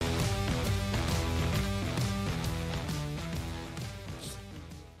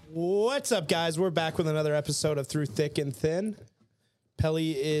What's up, guys? We're back with another episode of Through Thick and Thin.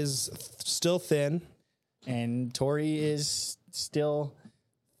 Pelly is still thin. And Tori is still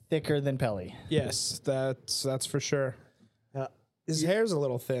thicker than Pelly. Yes, that's for sure. His hair's a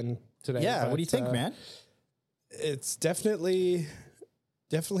little thin today. Yeah, what do you think, man? It's definitely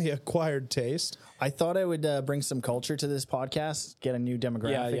acquired taste. I thought I would bring some culture to this podcast, get a new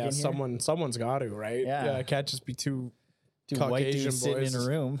demographic in here. Someone's got to, right? Yeah. It can't just be two white Caucasian dudes sitting boys in a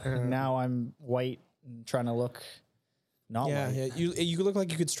room. Now I'm white and trying to look not white. Yeah, you look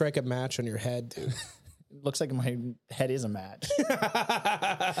like you could strike a match on your head, dude. It looks like my head is a match.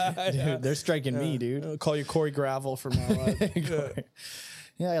 Dude, they're striking me, dude. I'll call you Corey Gravel from now on.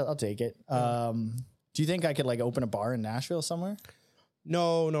 Yeah, I'll take it. Do you think I could like open a bar in Nashville somewhere?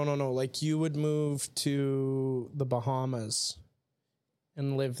 No. Like you would move to the Bahamas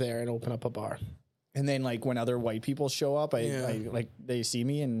and live there and open up a bar. And then like when other white people show up, I like they see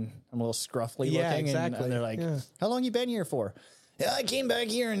me and I'm a little scruffy looking. Exactly. And they're like, how long you been here for? Yeah, I came back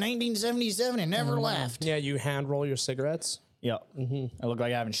here in 1977 and never left. Yeah, you hand roll your cigarettes. Yeah. I look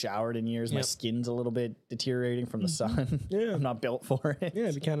like I haven't showered in years. My skin's a little bit deteriorating from the sun. Yeah. I'm not built for it. Yeah,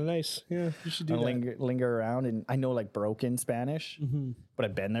 it'd be kind of nice. Yeah, you should do that. Linger around. And I know like broken Spanish, but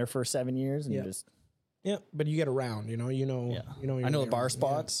I've been there for 7 years and just. Yeah, but you get around, you know. I know the bar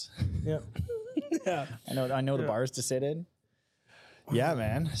spots. Yeah. Yeah. I know the bars to sit in. Yeah,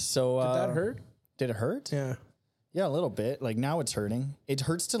 man. So did that hurt? Did it hurt? Yeah. Yeah, a little bit. Like now it's hurting. It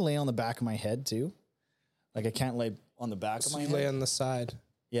hurts to lay on the back of my head too. Like I can't lay on the back of my head. Lay on the side.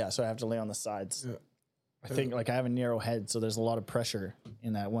 Yeah, so I have to lay on the sides. Yeah. I think like I have a narrow head, so there's a lot of pressure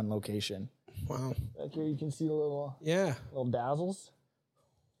in that one location. Wow. Back here you can see the little dazzles.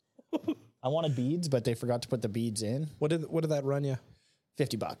 I wanted beads, but they forgot to put the beads in. What did that run you?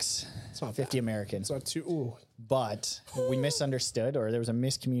 $50. It's not 50 American. It's not too. Ooh. But we misunderstood, or there was a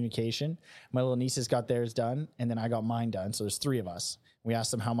miscommunication. My little nieces got theirs done, and then I got mine done. So there's three of us. We asked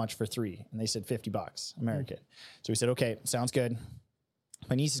them how much for three, and they said $50 American. So we said, okay, sounds good.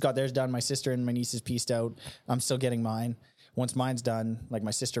 My nieces got theirs done. My sister and my nieces pieced out. I'm still getting mine. Once mine's done, like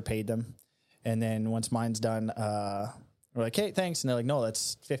my sister paid them, and then once mine's done, we're like, hey, thanks, and they're like, no,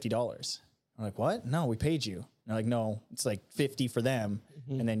 that's $50. I'm like, what? No, we paid you. And they're like, no, it's like 50 for them,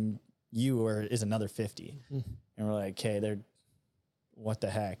 and then is another 50. And we're like, okay, what the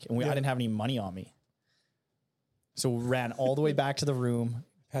heck? And I didn't have any money on me. So we ran all the way back to the room,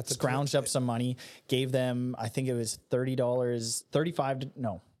 scrounged up some money, gave them, I think it was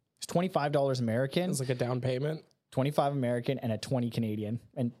 $25 American. It was like a down payment. 25 American and a 20 Canadian,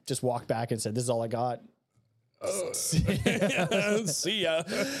 and just walked back and said, this is all I got. See ya.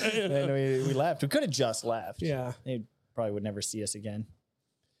 And we left. We could have just left. Yeah. They probably would never see us again.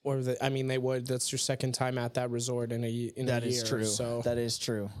 Or they would. That's your second time at that resort in a year. That is true. So that is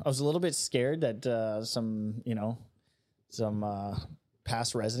true. I was a little bit scared that some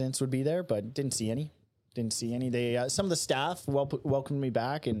past residents would be there, but didn't see any. They some of the staff welcomed me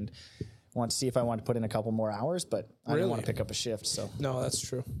back and wanted to see if I wanted to put in a couple more hours, but I didn't want to pick up a shift. So no, that's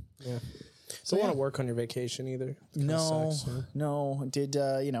true. Yeah. So don't want to work on your vacation either. No. Did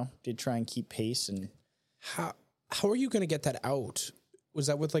try and keep pace. And how are you going to get that out? Was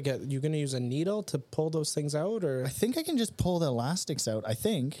that with you going to use a needle to pull those things out, or? I think I can just pull the elastics out. I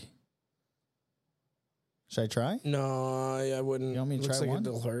think. Should I try? No, I wouldn't. You want me to try one?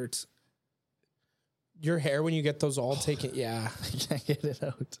 It'll hurt. Your hair when you get those all taken. Yeah. I can't get it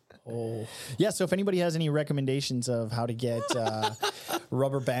out. Oh. Yeah, so if anybody has any recommendations of how to get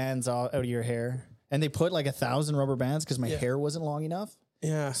rubber bands out of your hair, and they put like 1,000 rubber bands because my hair wasn't long enough.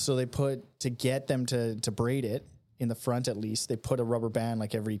 Yeah. So they to get them to braid it in the front at least, they put a rubber band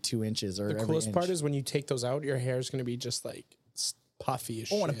like every 2 inches or every inch. The coolest part is when you take those out, your hair is going to be just like puffy as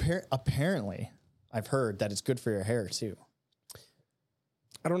shit. And apparently I've heard that it's good for your hair too.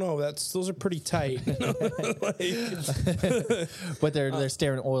 I don't know. Those are pretty tight. But they're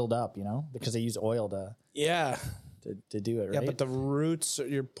staring oiled up, because they use oil to do it, right? Yeah, but the roots,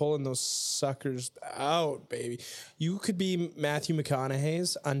 you're pulling those suckers out, baby. You could be Matthew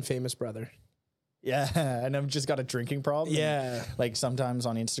McConaughey's unfamous brother. Yeah, and I've just got a drinking problem. Yeah. Like sometimes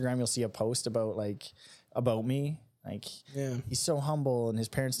on Instagram you'll see a post about me. Like he's so humble and his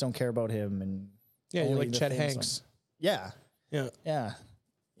parents don't care about him, and you're like Chet Hanks. Yeah,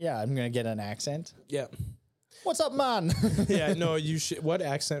 I'm gonna get an accent. Yeah. What's up, man? Yeah, no, you should. What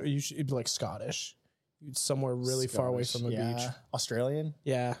accent? You should be like Scottish. You'd somewhere really far away from the beach. Australian.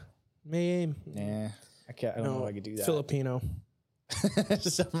 Yeah. Maybe. Nah, I can't. I don't know if I could do that. Filipino.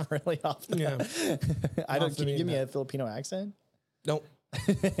 Just something really off. Can you give me a Filipino accent? Nope.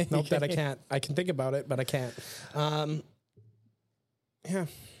 Nope. That I can't. I can think about it, but I can't. Yeah.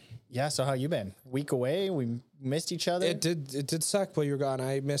 Yeah. So how you been? Week away. We missed each other. It did suck while you were gone.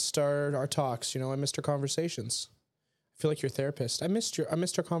 I missed our talks. I missed our conversations. I feel like your therapist. I missed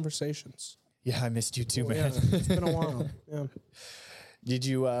our conversations. Yeah, I missed you too, man. Yeah, it's been a while. Yeah. Did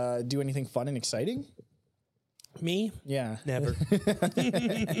you do anything fun and exciting? Me? Yeah. Never.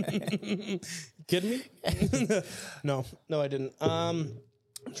 Kidding me? No, I didn't. I'm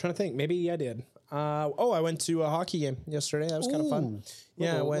trying to think. Maybe I did. I went to a hockey game yesterday. That was kind of fun.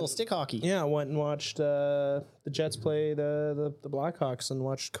 Yeah, I went little stick hockey. Yeah, I went and watched the Jets play the Blackhawks and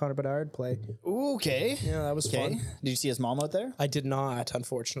watched Connor Bedard play. Ooh, okay. Yeah, that was fun. Did you see his mom out there? I did not,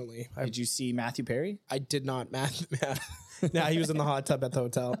 unfortunately. Did you see Matthew Perry? I did not. Matt. Nah, he was in the hot tub at the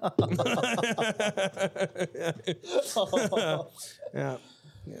hotel. Yeah.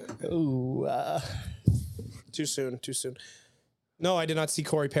 Ooh. Too soon. No, I did not see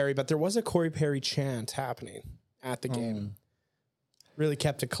Corey Perry, but there was a Corey Perry chant happening at the game. Really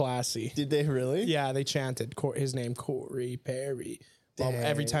kept it classy. Did they really? Yeah, they chanted his name, Corey Perry. Well,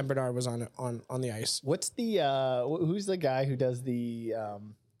 every time Bernard was on the ice. What's the who's the guy who does the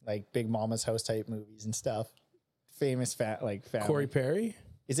like Big Mama's House type movies and stuff? Famous family. Corey Perry?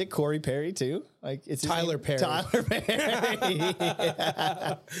 Is it Corey Perry too? Like it's Tyler Perry. Tyler Perry.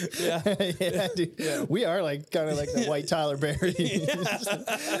 Yeah, dude. Yeah. We are like kind of like the white Tyler Perry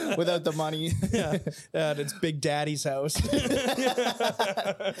without the money. Yeah, it's Big Daddy's house.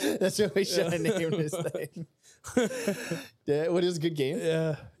 That's what we should have named this thing. Yeah, what is a good game?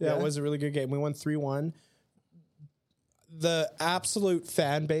 Yeah, it was a really good game. We won 3-1. The absolute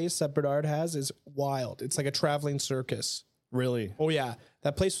fan base that Bernard has is wild. It's like a traveling circus. Really? Oh, yeah.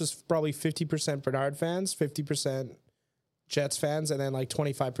 That place was probably 50% Bernard fans, 50% Jets fans, and then like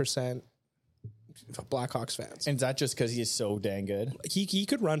 25% Blackhawks fans. And is that just because he is so dang good? He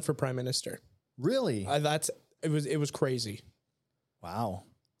could run for prime minister. Really? It was crazy. Wow.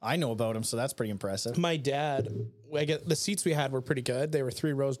 I know about him, so that's pretty impressive. My dad, the seats we had were pretty good. They were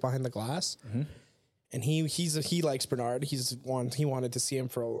 3 rows behind the glass. Mm-hmm. And he likes Bernard. He wanted to see him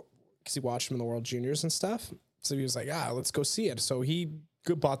because he watched him in the World Juniors and stuff. So he was like, let's go see it. So he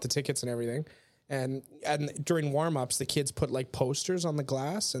bought the tickets and everything. And during warm-ups, the kids put like posters on the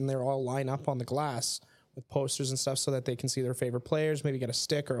glass, and they're all lined up on the glass with posters and stuff so that they can see their favorite players, maybe get a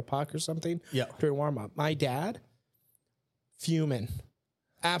stick or a puck or something during warm-up. My dad, fuming.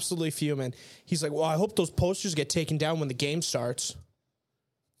 Absolutely fuming. He's like, well, I hope those posters get taken down when the game starts.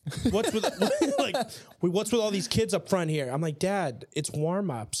 What's with all these kids up front here? I'm like, Dad, it's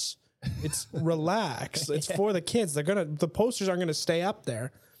warm-ups. It's relax. It's for the kids. The posters aren't gonna stay up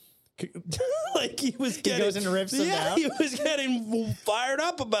there. Like he goes and rips them down. He was getting fired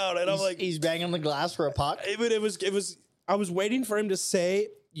up about it. I'm like, he's banging the glass for a puck. But it was. I was waiting for him to say,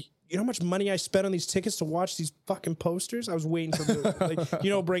 you know how much money I spent on these tickets to watch these fucking posters? I was waiting for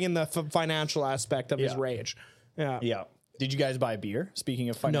him bring in the financial aspect of his rage. Yeah. Did you guys buy beer? Speaking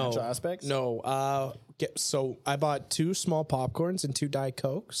of financial aspects? No. So I bought 2 small popcorns and 2 Diet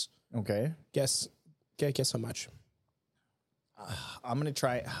Cokes. Okay. Guess how much? I'm going to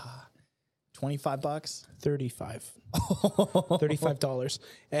try $25. 35. $35.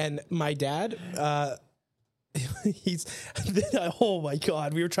 And my dad, oh my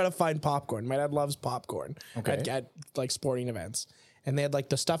God, we were trying to find popcorn. My dad loves popcorn at like sporting events. And they had like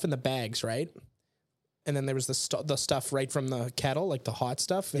the stuff in the bags, right? And then there was the stuff right from the kettle, like the hot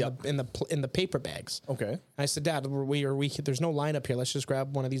stuff in the paper bags. Okay. And I said, Dad, there's no lineup here. Let's just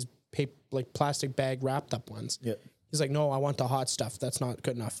grab one of these plastic bag wrapped up ones. Yeah. He's like, no, I want the hot stuff. That's not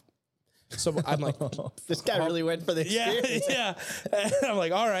good enough. So I'm like, this guy really went for the experience. Yeah. And I'm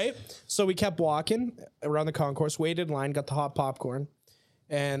like, all right. So we kept walking around the concourse, waited in line, got the hot popcorn,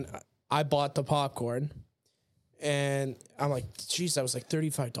 and I bought the popcorn. And I'm like, geez, that was like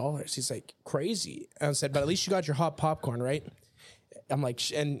 $35. He's like, crazy. And I said, but at least you got your hot popcorn, right? I'm like,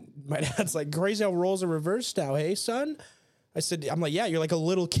 and my dad's like, crazy how roles are reversed now, hey, son? I'm like, yeah, you're like a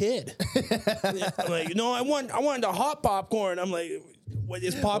little kid. I'm like, no, I wanted a hot popcorn. I'm like, what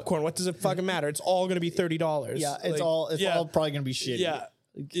is popcorn? What does it fucking matter? It's all going to be $30. Yeah, it's all probably going to be shitty. Yeah.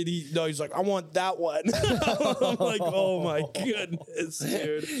 He's like, I want that one. I'm like, oh my goodness,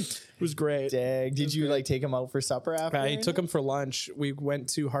 dude. It was great. Dang. Did you take him out for supper after? I took him for lunch. We went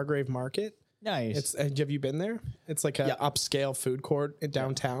to Hargrave Market. Nice. Have you been there? It's like an upscale food court in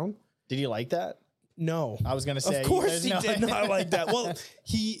downtown. Did you like that? No. I was going to say. Of course he did not like that. Well,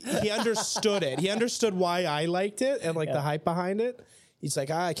 he understood it. He understood why I liked it and the hype behind it. He's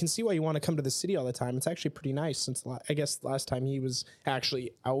like, I can see why you want to come to the city all the time. It's actually pretty nice since I guess last time he was actually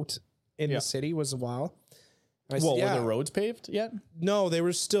out in the city was a while. Were the roads paved yet? No, they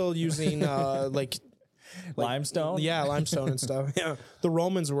were still using Limestone? Yeah, limestone and stuff. Yeah. The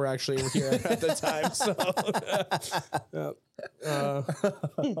Romans were actually here at the time. So,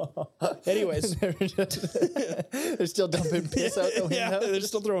 anyways. They're still dumping piss out the window. Yeah, they're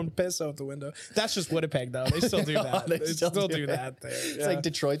still throwing piss out the window. That's just Winnipeg, though. They still do that. They they still still do do that there. It's like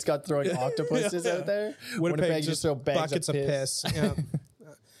Detroit's got throwing octopuses out there. Winnipeg just throw bags buckets of piss. Yeah.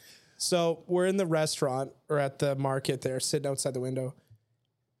 So we're in the restaurant or at the market there, sitting outside the window.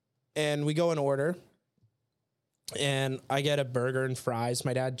 And we go in order. And I get a burger and fries.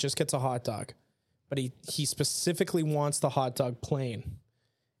 My dad just gets a hot dog. But he specifically wants the hot dog plain.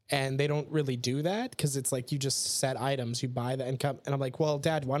 And they don't really do that because it's like you just set items. You buy that and come. And I'm like, well,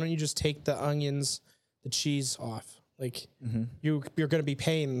 Dad, why don't you just take the onions, the cheese off? Like, you're going to be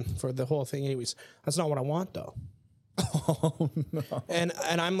paying for the whole thing anyways. That's not what I want, though. Oh, no. And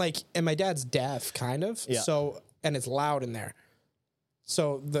I'm like, and my dad's deaf, kind of. Yeah. So, and it's loud in there.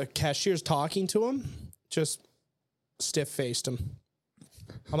 So the cashier's talking to him, just stiff-faced him.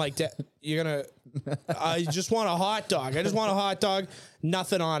 I'm like, you're going to, I just want a hot dog. I just want a hot dog,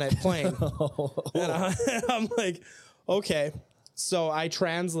 nothing on it, plain. And I'm like, okay. So I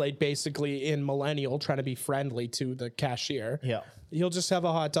translate basically in millennial, trying to be friendly to the cashier. Yeah. He'll just have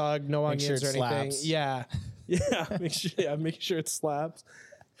a hot dog, no onions or anything. Slaps. Yeah. Yeah. Make sure it slaps.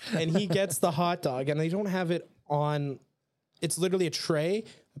 And he gets the hot dog, and they don't have it on. It's literally a tray,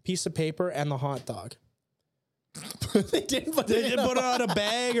 a piece of paper, and the hot dog. They didn't put it on a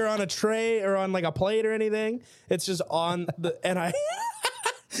bag or on a tray or on like a plate or anything. It's just on the, and I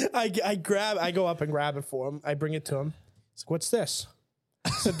go up and grab it for him. I bring it to him. He's like, what's this? I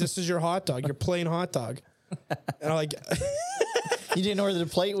said, this is your hot dog, your plain hot dog. And I'm like, you didn't order the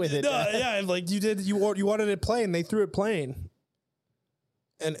plate with it. No, yeah, like you did. You wanted it plain. They threw it plain.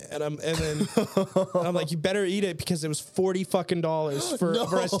 And then I'm like, you better eat it because it was $40 fucking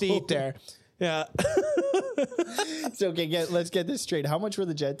for us to eat there. Yeah. So okay, let's get this straight. How much were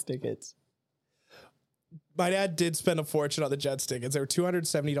the Jets tickets? My dad did spend a fortune on the Jets tickets. They were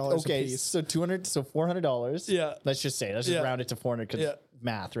 $270 a piece. So $400. Yeah. Let's just round it to 400 because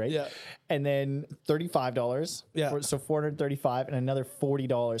math, right? Yeah. And then $35. Yeah. So $435 and another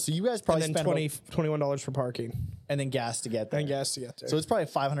 $40. So you guys probably and then spent $21 for parking. And then gas to get there. So it's probably a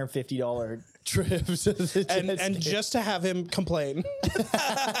 $550 trip to the Jets and just to have him complain.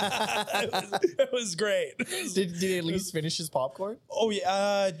 It was great. Did he at least finish his popcorn? Oh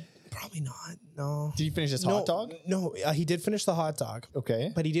yeah. Probably not. No. Did he finish his hot dog? No, he did finish the hot dog.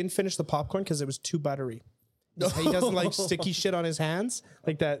 Okay. But he didn't finish the popcorn because it was too buttery. He doesn't like sticky shit on his hands.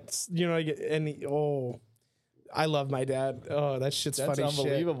 Like that, I love my dad. Oh, that shit's That's funny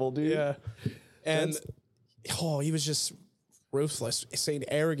unbelievable, shit. dude. Yeah. And he was just ruthless, saying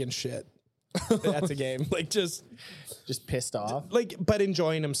arrogant shit at the game. Like just pissed off. Like, but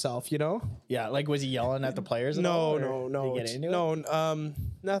enjoying himself, Yeah, like was he yelling at the players? At all, no. Did he get into it?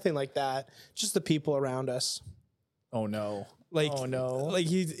 Nothing like that. Just the people around us. Oh no. Like, oh no. Like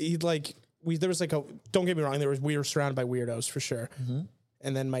there was like don't get me wrong, we were surrounded by weirdos for sure. Mm-hmm.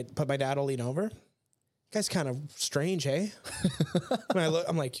 And then my dad will lean over. Guy's kind of strange, eh? When I look,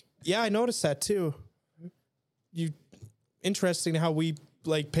 I'm like, yeah, I noticed that too. Interesting how we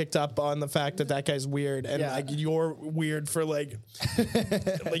like picked up on the fact that guy's weird, and like you're weird for like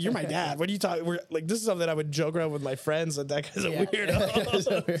you're my dad. What are you talking? We're like, this is something I would joke around with my friends that guy's a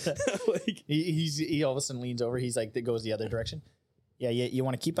weirdo. Like, he all of a sudden leans over. He's like, that goes the other direction. Yeah, you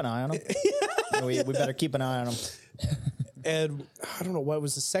want to keep an eye on him. we better keep an eye on him. And I don't know what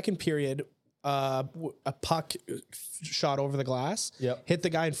was the second period. A puck shot over the glass. Yep. Hit the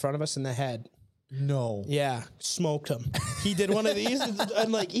guy in front of us in the head. No. Yeah, smoked him. He did one of these,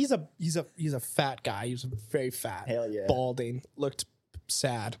 and like he's a fat guy. He was very fat. Hell yeah. Balding, looked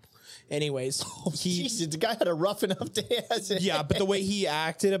sad. Anyways, Jesus, the guy had a rough enough day. Yeah, but the way he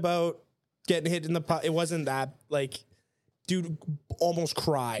acted about getting hit in the puck, it wasn't that like. Dude almost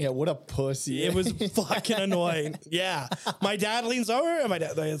cried. Yeah, what a pussy. It was fucking annoying. Yeah. My dad leans over and my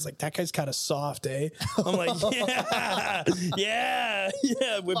dad is like, that guy's kind of soft, eh? I'm like, yeah.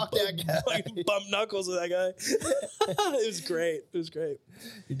 Fuck that guy. Like, bump knuckles with that guy. It was great.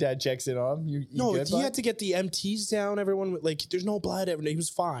 Your dad checks in on him? You no, good, he had to get the MTs down. Everyone, like, there's no blood. He was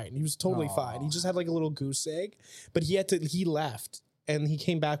fine. He was totally fine. He just had like a little goose egg, but he left and he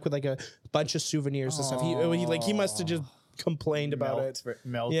came back with like a bunch of souvenirs and stuff. He must have just complained about it.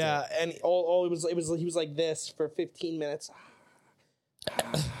 Melted. Yeah, and all it was he was like this for 15 minutes.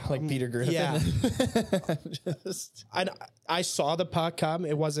 Like Peter Griffin. Yeah. I saw the puck come.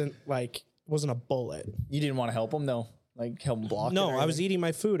 It wasn't a bullet. You didn't want to help him though. Like help him block? No, I was eating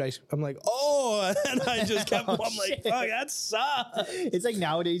my food. I'm like, oh, and I just kept. I'm like, fuck, that sucks. It's like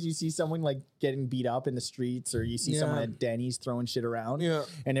nowadays you see someone like getting beat up in the streets, or you see someone at Denny's throwing shit around,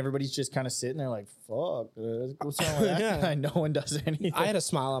 and everybody's just kind of sitting there like, fuck, what's wrong with that guy? No one does anything. I had a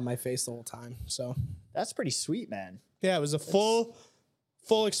smile on my face the whole time, so that's pretty sweet, man. Yeah, it was a full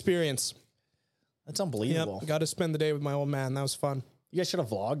experience. That's unbelievable. Yep, got to spend the day with my old man. That was fun. You guys should have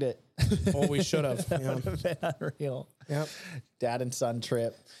vlogged it. Oh, we should have. That would have been unreal. Yep. Dad and son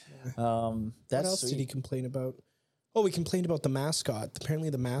trip. What That's else sweet. did he complain about? Oh, we complained about the mascot. Apparently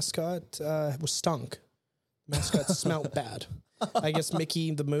the mascot was stunk. The mascot smelled bad. I guess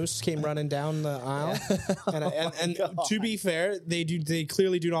Mickey the Moose came running down the aisle. And to be fair, they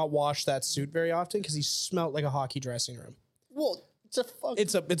clearly do not wash that suit very often because he smelled like a hockey dressing room. Well,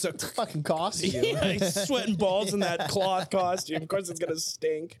 it's a fucking costume. Yeah, he's sweating balls in that cloth costume. Of course, it's gonna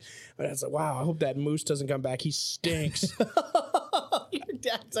stink. But it's like, wow, I hope that moose doesn't come back. He stinks. Your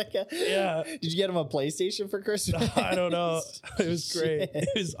dad's like, Yeah. Did you get him a PlayStation for Christmas? I don't know. It was great. It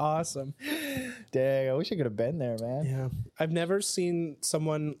was awesome. Dang, I wish I could have been there, man. Yeah, I've never seen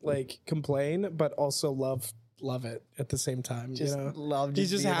someone like complain, but also love it at the same time. Just you know, love.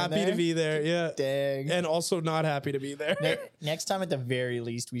 he's just happy to be there. Yeah, Dang. and also not happy to be there. Next time, at the very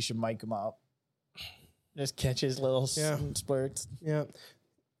least, we should mic him up. Just catch his little splurts. Yeah.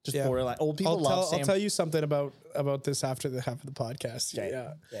 Just borderline. Old people love Sam. I'll tell you something about this after the half of the podcast.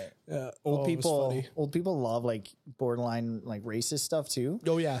 Okay. Yeah. Old people love like borderline like racist stuff too.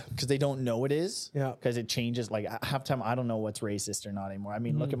 Oh yeah, because they don't know it is. Yeah, because it changes. Like half time, I don't know what's racist or not anymore. I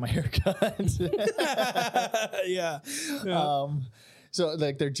mean, look at my haircut. yeah. So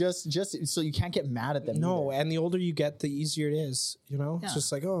like they're just so you can't get mad at them. No, and the older you get, the easier it is. You know, it's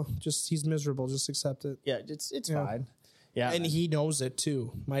just like, oh, just he's miserable. Just accept it. Yeah, it's fine. Yeah, and he knows it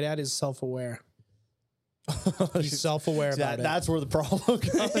too. My dad is self-aware. He's self-aware about it. That's where the problem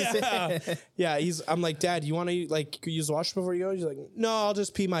comes in. Yeah. I'm like, Dad, you want to like use the washroom before you go? He's like, no, I'll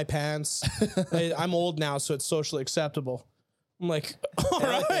just pee my pants. I'm old now, so it's socially acceptable. I'm like, all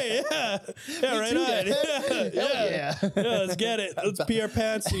right, yeah, right on, yeah, let's get it. Let's pee our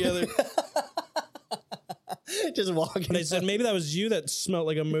pants together. Just walking. And I said, maybe that was you that smelled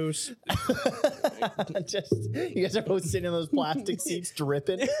like a moose. Just you guys are both sitting in those plastic seats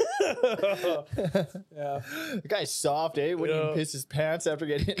dripping. Yeah, the guy's soft, eh? When he piss his pants after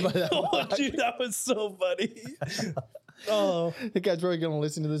getting hit by that. Oh, dude, that was so funny. Oh, the guy's probably gonna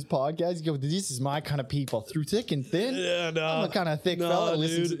listen to this podcast. You go, this is my kind of people, through thick and thin. Yeah, no, I'm a kind of thick fella.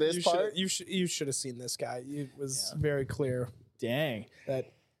 Listen to this part. You should have seen this guy. It was very clear. Dang.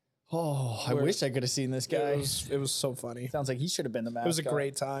 That. Oh, I wish I could have seen this guy. It was so funny. Sounds like he should have been the mascot. It was a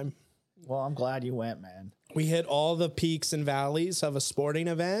great time. Well, I'm glad you went, man. We hit all the peaks and valleys of a sporting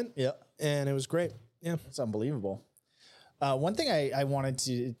event. Yep. And it was great. Yeah. It's unbelievable. One thing I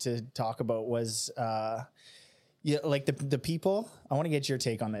wanted to talk about was like the people. I want to get your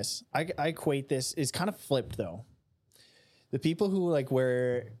take on this. I equate this is kind of flipped though. The people who like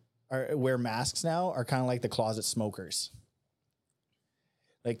wear masks now are kind of like the closet smokers.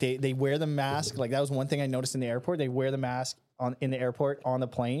 Like they wear the mask. Like that was one thing I noticed in the airport. They wear the mask in the airport on the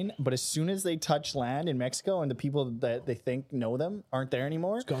plane, but as soon as they touch land in Mexico and the people that they think know them aren't there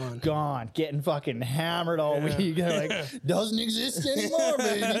anymore, it's gone, getting fucking hammered all week. They're like, doesn't exist anymore,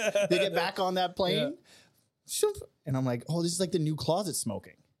 baby. They get back on that plane, and I'm like, oh, this is like the new closet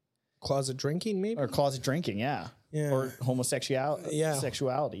smoking, closet drinking, maybe, or closet drinking, yeah. Or homosexuality,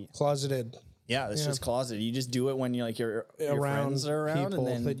 sexuality, closeted. Yeah, it's just closeted. You just do it when your friends are around, people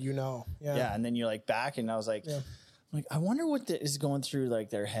and then that you know. Yeah, and then you're like back, and I was like, I wonder what is going through like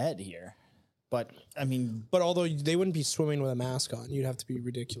their head here. But I mean, although they wouldn't be swimming with a mask on, you'd have to be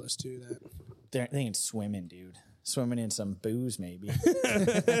ridiculous to do that. They ain't swimming, dude. Swimming in some booze, maybe. They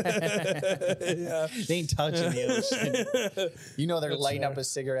ain't touching the ocean. You know they're lighting up a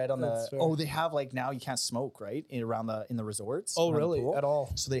cigarette on the. Oh, they have like now you can't smoke right in the resorts. Oh, really? At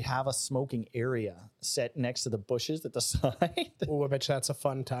all? So they have a smoking area set next to the bushes at the side. Oh, I bet you that's a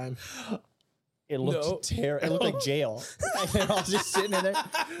fun time. It looked terrible. It looked like jail. And they're all just sitting in there.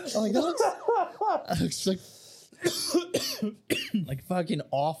 I'm like, that looks like fucking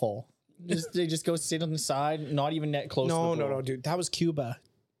awful. They just go sit on the side, not even net close. No, dude. That was Cuba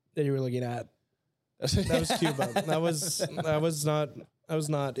that you were looking at. That was Cuba. That was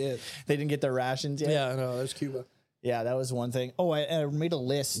not it. They didn't get their rations yet. Yeah, no, that was Cuba. Yeah, that was one thing. Oh, I made a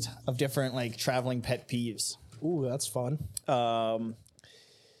list of different like traveling pet peeves. Ooh, that's fun.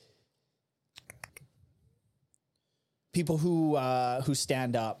 People who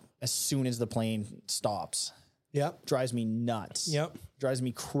stand up as soon as the plane stops. Yep. Drives me nuts. Yep. Drives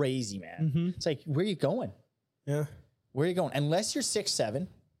me crazy, man. Mm-hmm. It's like, where are you going? Yeah. Where are you going? Unless you're 6'7",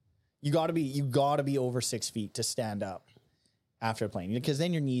 you gotta be over 6 feet to stand up after playing, because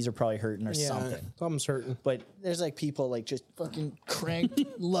then your knees are probably hurting or something. Something's hurting. But there's like people like just fucking crank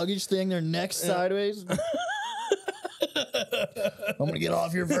luggage thing, their neck sideways. I'm gonna get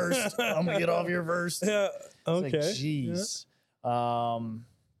off your first. Yeah. Okay. Like, jeez. Yeah.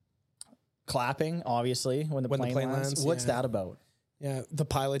 Clapping, obviously, when the plane lands. What's that about? Yeah, the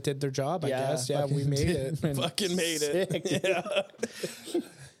pilot did their job, I guess. Yeah, we made it. Fucking made it. Yeah.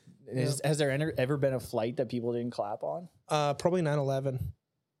 Has there ever been a flight that people didn't clap on? Probably 9/11.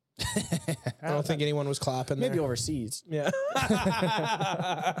 I don't think anyone was clapping there. Maybe overseas. Yeah.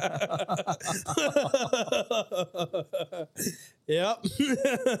 Yep.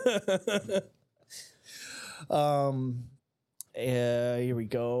 Here we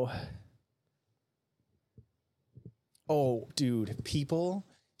go. Oh, dude, people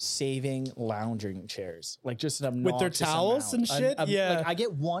saving lounging chairs, like just an obnoxious with their towels amount. and shit. Like I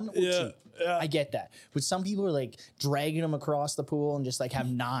get one or two. Yeah. I get that, but some people are like dragging them across the pool and just like have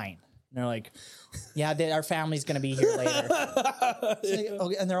 9. And they're like, yeah, our family's gonna be here later. Like,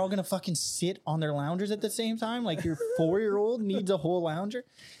 okay, and they're all gonna fucking sit on their loungers at the same time. Like your 4-year-old needs a whole lounger.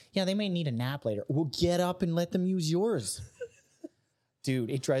 Yeah, they may need a nap later. We'll get up and let them use yours.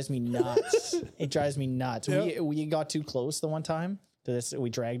 Dude, it drives me nuts. Yep. We got too close the one time to this. We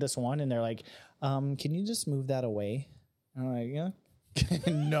dragged this one, and they're like, "Can you just move that away?" And I'm like, "Yeah."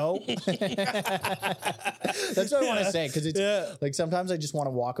 No. That's what I want to say, because it's like sometimes I just want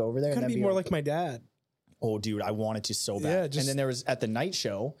to walk over there and be more like my dad. Oh, dude, I wanted to so bad. And then there was at the night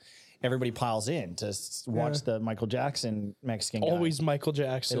show, everybody piles in to watch the Michael Jackson Mexican guy. Always Michael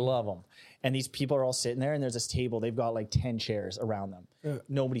Jackson. They love him. And these people are all sitting there, and there's this table. They've got like 10 chairs around them. Yeah.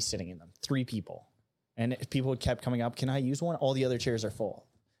 Nobody's sitting in them. 3 people. And people kept coming up. Can I use one? All the other chairs are full.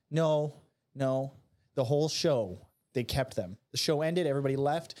 No. The whole show, they kept them. The show ended. Everybody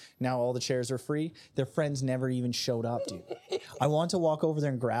left. Now all the chairs are free. Their friends never even showed up, dude. I wanted to walk over there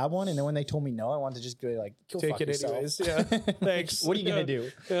and grab one. And then when they told me no, I wanted to just go like, go take fuck it yourself. anyways. Yeah. Thanks. What are you going to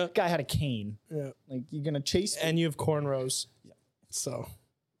do? Yeah. Guy had a cane. Yeah. Like, you're going to chase me? And you have cornrows. Yeah. So...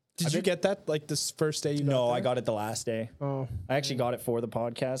 Did you get that like this first day you got No, there? I got it the last day. Oh. I actually got it for the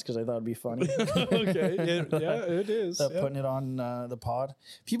podcast because I thought it'd be funny. Okay. Yeah, it is. Putting it on the pod.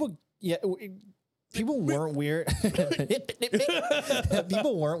 People weren't weird.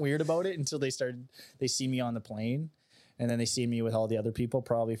 People weren't weird about it until they see me on the plane. And then they see me with all the other people,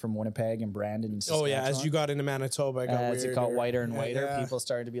 probably from Winnipeg and Brandon and Saskatchewan. Oh, yeah. As you got into Manitoba, it got weirder. As it got whiter and whiter, people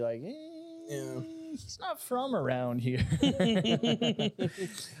started to be like, he's not from around here.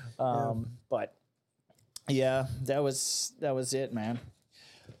 But yeah, that was it, man.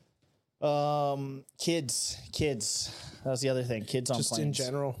 Kids. That was the other thing. Kids on planes. Just in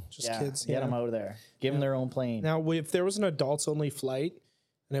general. Kids. Get them out of there. Give them their own plane. Now, if there was an adults only flight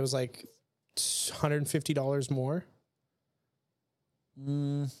and it was like $150 more.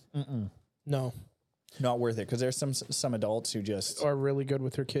 No. Not worth it, because there's some adults who just are really good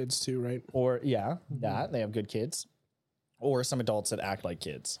with their kids too, right? Or they have good kids, or some adults that act like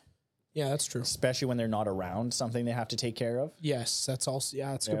kids. Yeah, that's true. Especially when they're not around something they have to take care of. Yes, that's also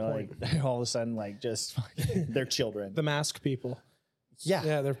that's a good point. They're all of a sudden like just they're children. The mask people.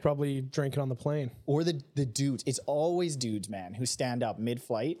 Yeah, they're probably drinking on the plane. Or the dudes. It's always dudes, man, who stand up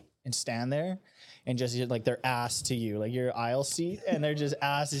mid-flight and stand there and just like their ass to you, like your aisle seat, and their just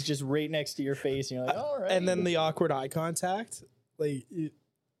ass is just right next to your face, and you're like, all right. And then the awkward eye contact, like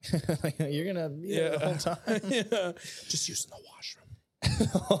you're gonna be there the whole time. Yeah. Just using the washroom.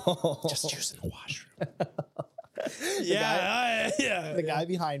 Just using the washroom. The guy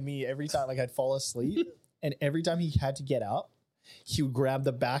behind me, every time like I'd fall asleep, and every time he had to get up, he would grab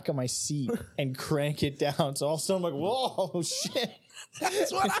the back of my seat and crank it down. So all of a sudden I'm like, whoa, shit.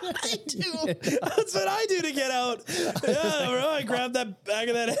 That's what I do. That's what I do to get out. Yeah, bro. I grab that back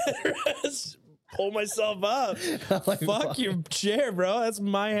of that headrest, pull myself up. Like, fuck your chair, bro. That's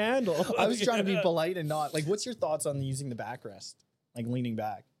my handle. I was trying to be polite and not like. What's your thoughts on using the backrest, like leaning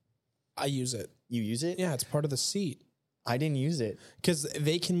back? I use it. You use it? Yeah, it's part of the seat. I didn't use it because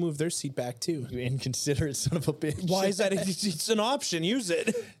they can move their seat back too. You inconsiderate son of a bitch. Why is that? It's an option. Use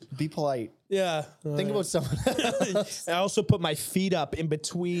it. Be polite. Yeah. Think about someone else. I also put my feet up in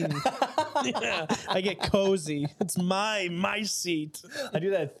between. Yeah, I get cozy. It's my seat. I do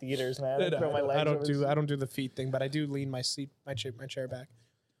that at theaters, man. I throw my legs I don't do the feet thing, but I do lean my chair back.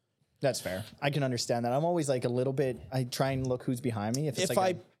 That's fair. I can understand that. I'm always like a little bit. I try and look who's behind me. If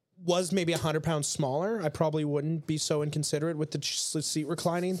I was maybe 100 pounds smaller, I probably wouldn't be so inconsiderate with the seat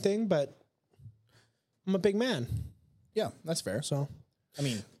reclining thing, but I'm a big man. Yeah, that's fair. So, I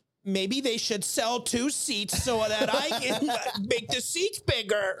mean, maybe they should sell 2 seats so that I can make the seats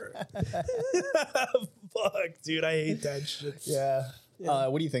bigger. Fuck, dude, I hate that shit. Yeah.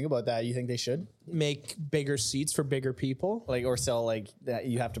 What do you think about that? You think they should Make bigger seats for bigger people? like or sell like that?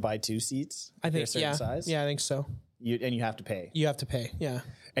 You have to buy 2 seats. I think a certain size. Yeah, I think so. You have to pay. You have to pay. Yeah.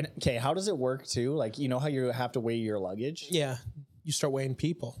 And okay, how does it work too? Like you know how you have to weigh your luggage, Yeah. You start weighing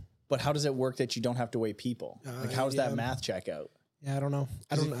people. but how does it work that you don't have to weigh people? Like how does that math check out? Yeah, I don't know.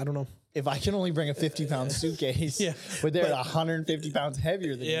 I don't know. If I can only bring a 50-pound suitcase, Yeah, but they're 150 pounds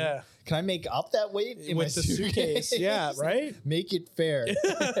heavier than Yeah. me, can I make up that weight in With my the suitcase. Yeah, right? Make it fair.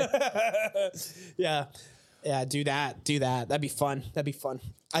 Yeah. Yeah, do that. That'd be fun.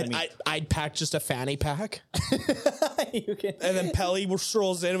 I'd pack just a fanny pack. You can. And then Pelly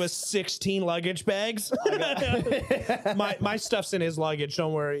strolls in with 16 luggage bags. my stuff's in his luggage.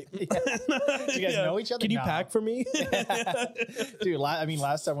 Don't worry. Do you guys know each other? Can you No. pack for me? Dude,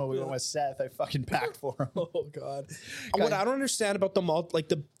 last time when we went with Seth, I fucking packed for him. Oh God. What I don't understand about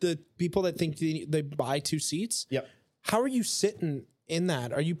the people that think they buy 2 seats. Yep. How are you sitting in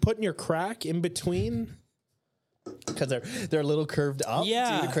that? Are you putting your crack in between? Because they're a little curved up.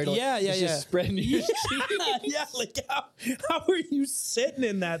 Yeah, to the cradle. yeah. Just spreading your Yeah, like how are you sitting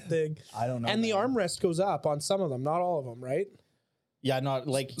in that thing? I don't know. And the man. armrest goes up on some of them, not all of them, right? Yeah, not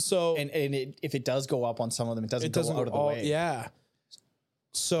like So and if it does go up on some of them, it doesn't go out of the way. Yeah.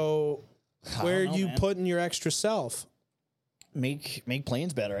 So where are know, you man. putting your extra self? Make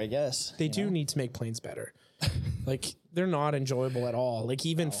planes better, I guess. They do need to make planes better. Like they're not enjoyable at all. Like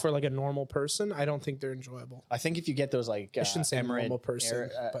even for like a normal person, I don't think they're enjoyable. I think if you get those like shouldn't say normal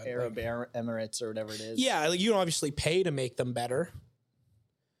person, but Arab Emirates or whatever it is. Yeah, like you don't obviously pay to make them better.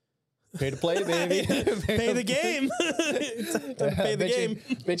 Pay to play, baby. Pay the game. Pay the game.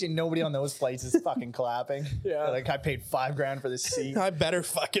 Bet you nobody on those flights is fucking clapping. Yeah. Like I paid $5,000 for this seat. I better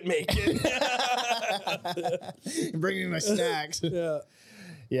fucking make it. Bring me my snacks. Yeah.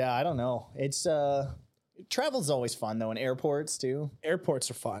 Yeah, I don't know. It's travel's always fun though, and airports too.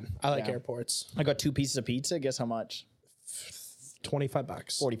 Airports are fun. I like Yeah. airports. I got 2 pieces of pizza. Guess how much?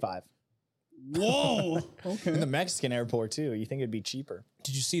 $25. 45. Whoa. In the Mexican airport too. You think it'd be cheaper?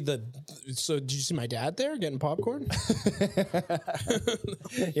 Did you see my dad there getting popcorn?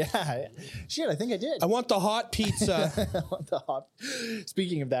 Yeah. Shit, I think I did. I want the hot pizza. What the hot-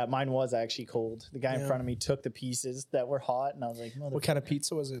 Speaking of that, mine was actually cold. The guy in front of me took the pieces that were hot, and I was like, What kind of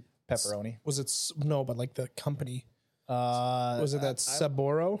pizza was it? pepperoni. Was it no, but like the company? Was Was it that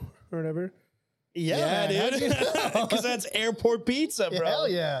Saboro or whatever? Yeah, man. dude. Because that's airport pizza, bro. Hell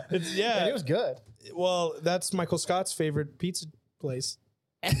yeah. Yeah. And it was good. Well, that's Michael Scott's favorite pizza place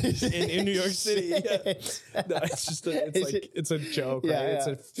in New York City. Yeah. No, it's just it's a joke, Yeah, right? yeah. It's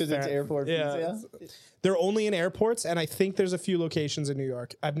a 'Cause it's airport pizza. They're only in airports, and I think there's a few locations in New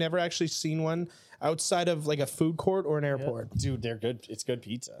York. I've never actually seen one outside of like a food court or an airport. Dude, they're good. It's good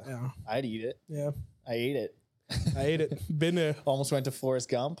pizza. Yeah. I'd eat it. Yeah. I ate it. I ate it. Been there. Almost went to Forrest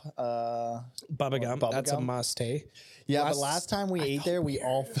Gump. Bubba gum. Bubba That's a gum. must, hey? Yeah, but last time we ate there, we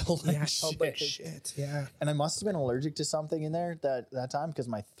all felt like Yeah, I shit. felt like shit. Yeah. And I must have been allergic to something in there that time because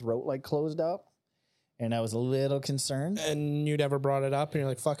my throat like closed up. And I was a little concerned. And you never brought it up, and you're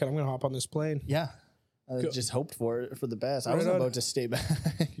like, fuck it, I'm going to hop on this plane. Yeah. I just hoped for the best. I Right wasn't on. about to stay back.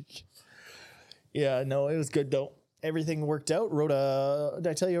 Yeah, no, it was good though. Everything worked out. Did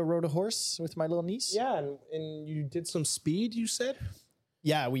I tell you I rode a horse with my little niece? Yeah, and you did some speed, you said?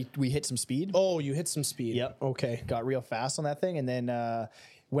 Yeah, we hit some speed. Oh, you hit some speed. Yep. Okay. Got real fast on that thing, and then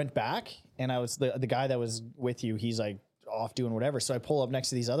went back. And I was the guy that was with you. He's like off doing whatever. So I pull up next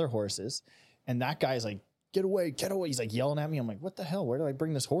to these other horses, and that guy's like, "Get away, get away!" He's like yelling at me. I'm like, "What the hell? Where do I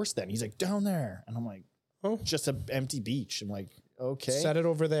bring this horse then?" He's like, "Down there," and I'm like, Oh. "Just an empty beach." I'm like, "Okay." Set it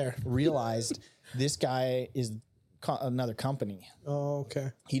over there. Realized this guy is another company. Oh,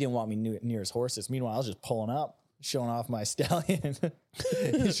 okay. He didn't want me near his horses. Meanwhile, I was just pulling up, showing off my stallion.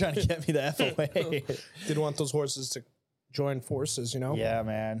 He's trying to get me the F away. Didn't want those horses to join forces, you know? Yeah,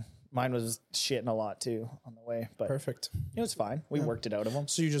 man. Mine was shitting a lot too on the way, but Perfect. it was fine. We worked it out of him.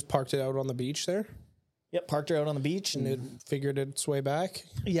 So you just parked it out on the beach there, Yep, parked her out on the beach, and it figured its way back?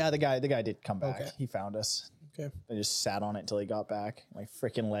 yeah, the guy did come back. Okay. He found us. Okay. I just sat on it until he got back. My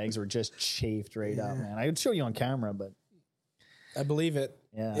freaking legs were just chafed right up, man. I could show you on camera, but I believe it.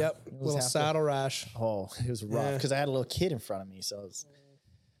 yeah. Yep. it was Little half saddle rash. Oh, it was rough Yeah. because I had a little kid in front of me, so it was,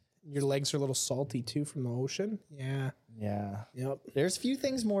 Your legs are a little salty too from the ocean. Yeah. yeah. Yep. There's few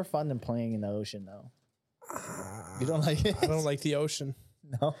things more fun than playing in the ocean, though. You don't like it? I don't like the ocean.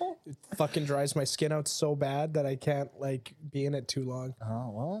 No. It fucking dries my skin out so bad that I can't like be in it too long. Oh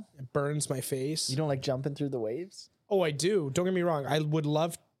well. It burns my face. You don't like jumping through the waves? Oh, I do. Don't get me wrong. I would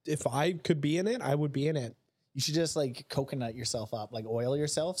love if I could be in it, I would be in it. You should just like coconut yourself up, like oil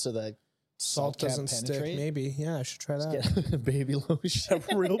yourself so that Salt doesn't stick. Maybe. Yeah, I should try that. Get baby lotion.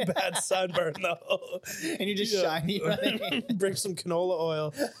 A real bad sunburn though. And you're just shiny. Bring some canola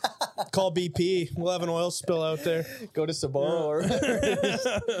oil. Call BP. We'll have an oil spill out there. Go to Saboro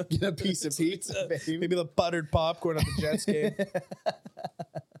or get a piece of pizza, baby. Maybe the buttered popcorn at the Jets game.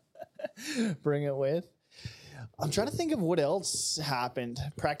 Bring it with. I'm trying to think of what else happened.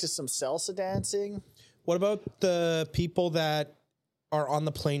 Practice some salsa dancing. What about the people that are on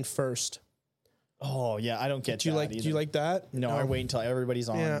the plane first? Oh yeah, I don't get do you that like either. Do you like that? No, I wait until everybody's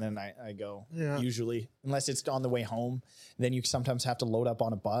on Yeah. and then I go. Yeah. Usually, unless it's on the way home, then you sometimes have to load up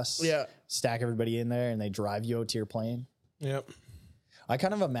on a bus. Yeah. Stack everybody in there and they drive you out to your plane. Yep. I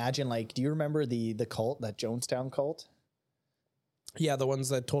kind of imagine like, do you remember the cult, that Jonestown cult? Yeah, the ones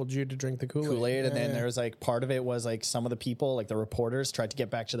that told you to drink the Kool-Aid. And then there was like part of it was like some of the people, like the reporters, tried to get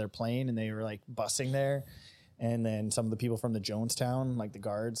back to their plane and they were like busing there. And then some of the people from the Jonestown, like the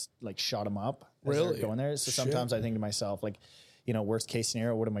guards, like shot them up. As they were going there. So sometimes I think to myself, like, you know, worst case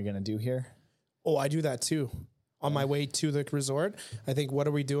scenario, what am I going to do here? Oh, I do that too. On my way to the resort, I think, what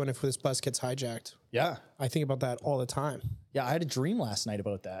are we doing if this bus gets hijacked? Yeah. I think about that all the time. Yeah. I had a dream last night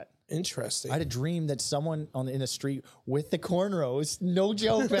about that. Interesting. I had a dream that someone in the street with the cornrows, no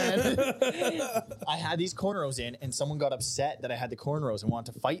joke, man. I had these cornrows in and someone got upset that I had the cornrows and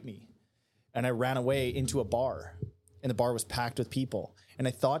wanted to fight me. And I ran away into a bar and the bar was packed with people. And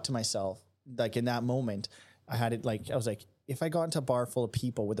I thought to myself, like in that moment, I was like, if I got into a bar full of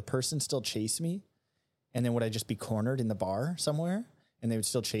people, would the person still chase me? And then would I just be cornered in the bar somewhere and they would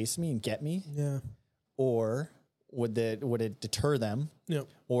still chase me and get me? Yeah. Or would it deter them? Yeah.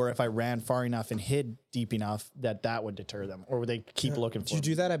 Or if I ran far enough and hid deep enough that would deter them? Or would they keep looking for Do you me?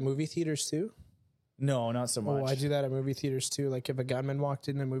 do that at movie theaters too? No, not so much. Oh, I do that at movie theaters too. Like if a gunman walked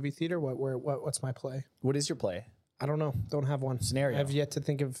in a movie theater, what's my play? What is your play? I don't know. Don't have one. Scenario. I've yet to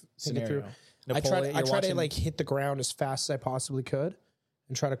think it through. I Napoleon, try you're to watching- like hit the ground as fast as I possibly could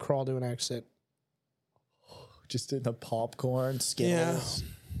and try to crawl to an exit. Just in the popcorn, Skittles.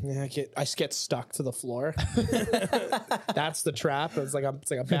 Yeah, I get stuck to the floor. That's the trap. It's like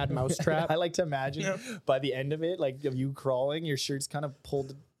a bad mouse trap. I like to imagine by the end of it, like of you crawling, your shirt's kind of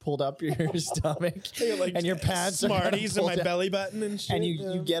pulled up your stomach, Like and your pants Smarties are in kind my of pulled belly button and shit. and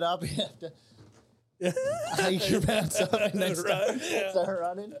you get up, you have to hike your pants up and then start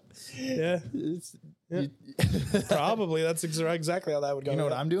running. Yeah, probably that's exactly how that would go. You know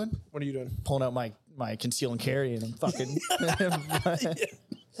what I'm doing? What are you doing? Pulling out my conceal and carry and I'm fucking.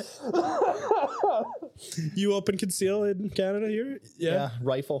 You open conceal in Canada here? Yeah,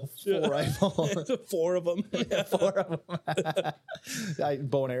 rifle, full rifle, 4 of them. 4 of them.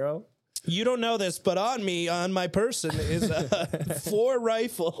 Bow and arrow. You don't know this, but on my person is 4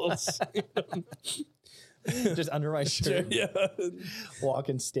 rifles. Just under my shirt. Yeah.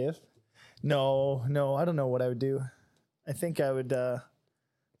 Walking stiff. No, I don't know what I would do. I think I'd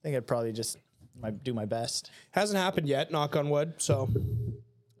probably just do my best. Hasn't happened yet, knock on wood. So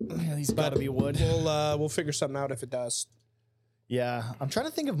Yeah, he's got to be wood. we'll figure something out if it does. Yeah, I'm trying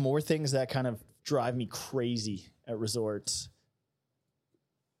to think of more things that kind of drive me crazy at resorts.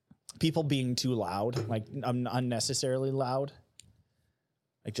 People being too loud, like unnecessarily loud,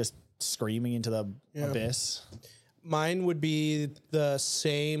 like just screaming into the abyss. Mine would be the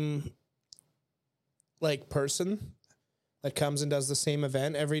same like person that comes and does the same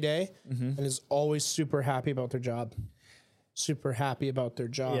event every day and is always super happy about their job.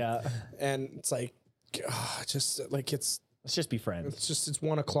 Yeah. And it's like, just like Let's just be friends. it's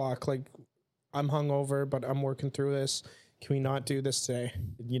 1:00. Like I'm hungover, but I'm working through this. Can we not do this today?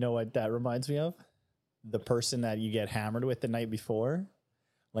 You know what that reminds me of? The person that you get hammered with the night before.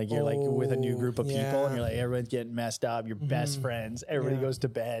 Like you're like with a new group of people and you're like, everyone's getting messed up. You're best friends. Everybody goes to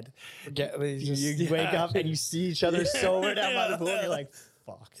bed. You wake up and you see each other sober down by the pool and you're like,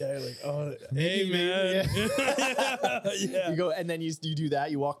 fuck. Yeah, you're like, oh, hey man. You go and then you do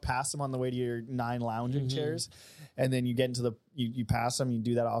that. You walk past them on the way to your 9 lounging chairs. And then you get into you pass them, you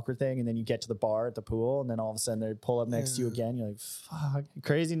do that awkward thing, and then you get to the bar at the pool, and then all of a sudden they pull up next to you again. You're like, fuck,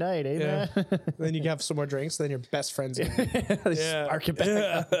 crazy night, eh, man? Then you have some more drinks, then you're best friends again. Spark it back.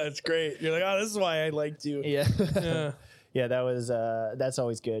 Yeah, that's great. You're like, oh, this is why I liked you. Yeah. Yeah, that was that's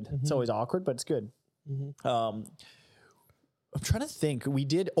always good. It's always awkward, but it's good. I'm trying to think. We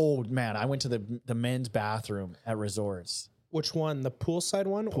did I went to the men's bathroom at resorts. Which one? The poolside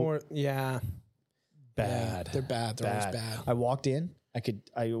one? Or Bad. They're bad. They're always bad. I walked in. It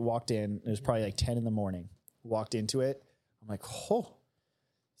was probably like 10 in the morning. Walked into it. I'm like,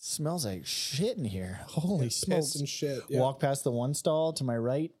 smells like shit in here. Holy Piss smokes. and shit. Yeah. Walk past the one stall to my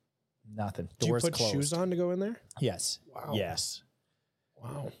right. Nothing. Do you Doors put closed. shoes on to go in there? Yes. Wow. Yes.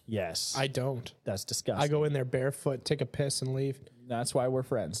 Wow. Yes. I don't. That's disgusting. I go in there barefoot, take a piss, and leave. That's why we're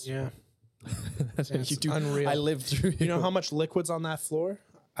friends. Yeah. That's what It's you do. unreal. I live through. You know how much liquid's on that floor?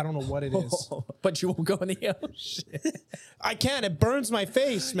 I don't know what it is. But you won't go in the ocean. I can't. It burns my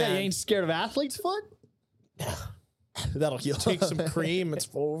face, Man, man. you ain't scared of athlete's foot? That'll heal. Take some cream. It's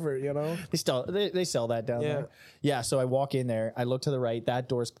over, you know? They sell that down there. Yeah, so I walk in there. I look to the right. That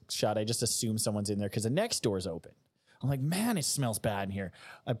door's shut. I just assume someone's in there because the next door's open. I'm like, man, it smells bad in here.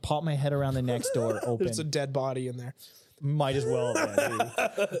 I pop my head around the next door open. There's a dead body in there. Might as well have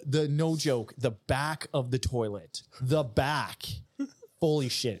been. No joke. The back of the toilet. The back. Fully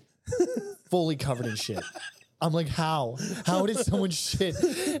shit. Fully covered in shit. I'm like, how? How did someone shit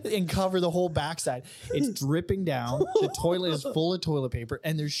and cover the whole backside? It's dripping down. The toilet is full of toilet paper,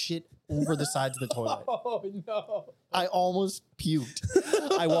 and there's shit over the sides of the toilet. Oh no! I almost puked.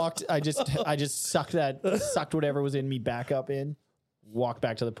 I just sucked whatever was in me back up in. Walked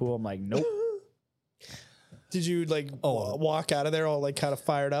back to the pool. I'm like, nope. Did you walk out of there all like kind of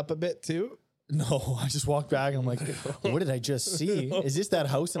fired up a bit too? No, I just walked back. I'm like, what did I just see? Is this that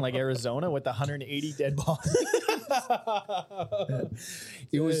house in like Arizona with the 180 dead bodies?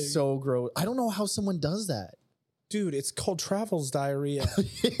 It was so gross. I don't know how someone does that. Dude, it's called Travel's diarrhea.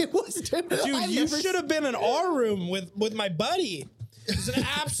 It was, Dude, you should have been in our room with my buddy. It's an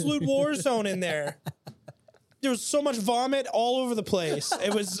absolute war zone in there. There was so much vomit all over the place.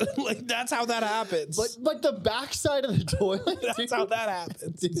 It was like, that's how that happens. But the backside of the toilet. That's how that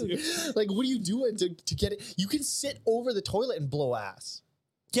happens. Dude. Like, what are you doing to get it? You can sit over the toilet and blow ass.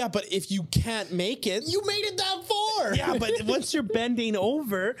 Yeah, but if you can't make it, You made it that far. yeah, but once you're bending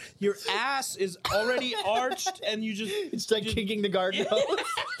over, your ass is already arched, and you just It's like kicking the garden hose.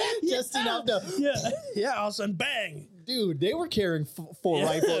 Just enough to. yeah, all of a sudden, bang. Dude, they were carrying four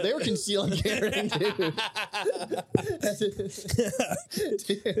rifles. They were concealing carrying, dude.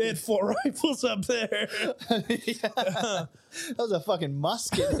 They had 4 rifles up there. That was a fucking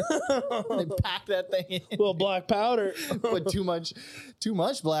musket. They packed that thing in. Little black powder. But too much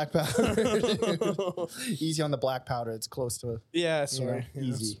black powder. Dude. Easy on the black powder. It's close to Yeah, sorry. Yeah,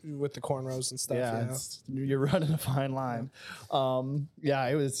 easy. With the cornrows and stuff. yeah. You're running a fine line. Yeah,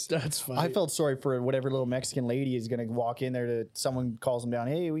 it was. That's funny. I felt sorry for whatever little Mexican lady is gonna walk in there to. Someone calls them down.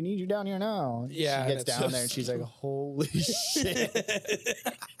 Hey, we need you down here now. Yeah, she gets down there and she's like, "Holy shit."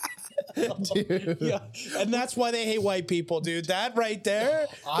 Dude. Yeah, and that's why they hate white people, dude. That right there,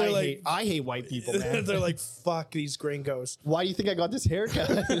 I hate white people, man. they're like, fuck these gringos. Why do you think I got this haircut?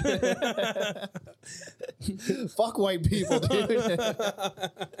 Fuck white people, dude.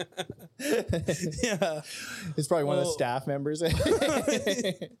 Yeah, It's probably one of the staff members. You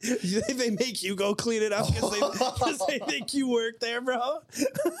think they make you go clean it up because they think you work there, bro?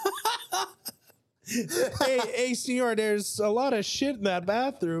 hey, senor, there's a lot of shit in that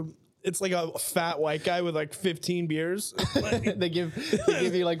bathroom. It's like a fat white guy with like 15 beers. they give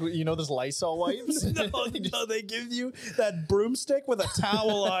you like, you know, those Lysol wipes. No, they give you that broomstick with a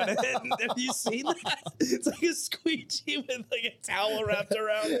towel on it. Have you seen that? It's like a squeegee with like a towel wrapped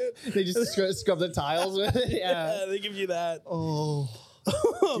around it. They just scrub the tiles with it. Yeah, they give you that. Oh.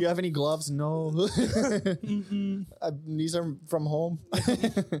 Do you have any gloves? No. These are from home.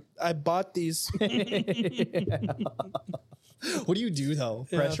 I bought these. What do you do though?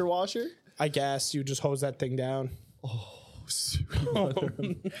 Pressure washer? I guess you just hose that thing down.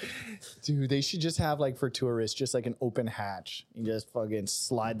 Dude, they should just have like for tourists, just like an open hatch. You just fucking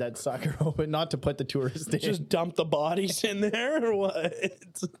slide that sucker open, not to put the tourists in. Just dump the bodies in there or what? I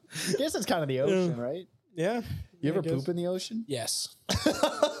guess it's kind of the ocean, right? Yeah. You ever poop in the ocean? Yes.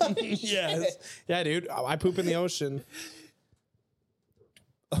 Yes. Yeah, dude. I poop in the ocean.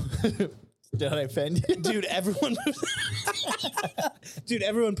 Did I offend you? Dude, everyone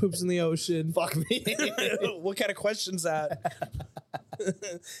poops in the ocean. Fuck me. What kind of question's that?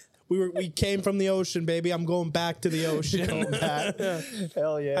 We came from the ocean, baby. I'm going back to the ocean.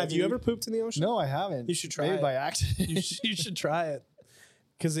 Hell yeah. Have you ever pooped in the ocean? No, I haven't. You should try Maybe it. by accident. You should try it.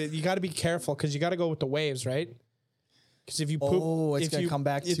 Because you got to be careful because you got to go with the waves, right? Because if you poop, it's going to come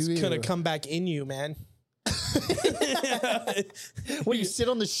back to you. It's going to come back in you, man. What, you sit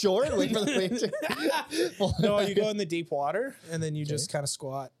on the shore and wait for the wave to... No, you go in the deep water and then you just kind of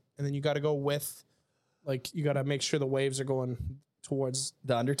squat. And then you got to go with, like, you got to make sure the waves are going towards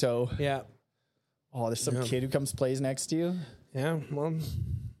the undertow. Yeah. Oh, there's some kid who comes plays next to you. Yeah, well...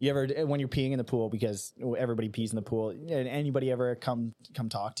 You ever, when you're peeing in the pool, because everybody pees in the pool, anybody ever come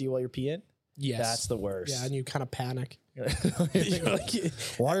talk to you while you're peeing? Yes. That's the worst. Yeah, and you kind of panic.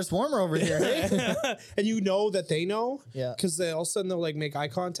 Water's warmer over here. Hey? And you know that they know. Yeah. Because they all of a sudden they'll like make eye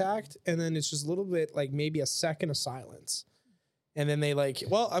contact, and then it's just a little bit like maybe a second of silence. And then they like,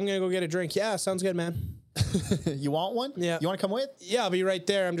 well, I'm going to go get a drink. Yeah, sounds good, man. You want one? Yeah. You want to come with? Yeah, I'll be right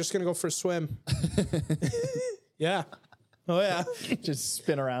there. I'm just going to go for a swim. Yeah. Oh, yeah. Just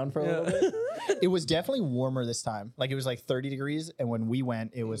spin around for a little bit. It was definitely warmer this time. Like it was like 30 degrees. And when we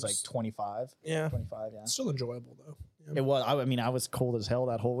went, it was like 25. Yeah. 25, yeah. Still enjoyable, though. Yeah. It was. I mean, I was cold as hell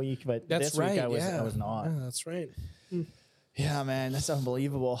that whole week, but That's this right. week I was not. Yeah, that's right. Yeah, man, that's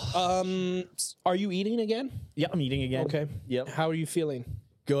unbelievable. Are you eating again? Yeah, I'm eating again. Okay. Yep. How are you feeling?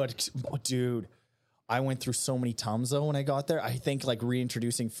 Good. Oh, dude, I went through so many Tums though when I got there. I think like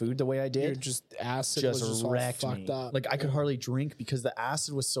reintroducing food the way I did You're just acid just was just all wrecked fucked me. up. Like I could hardly drink because the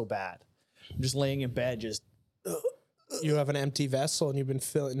acid was so bad. I'm just laying in bed, just You have an empty vessel and you've been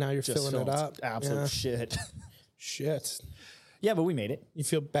filling. Now you're filling it up. Absolute shit. Shit. Yeah, but we made it You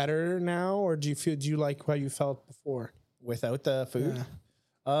feel better now, or do you like how you felt before? without the food.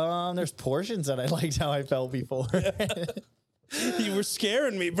 Yeah. There's portions that I liked how I felt before. You were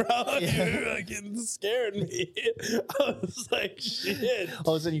scaring me, bro. You were fucking scaring me. I was like, shit.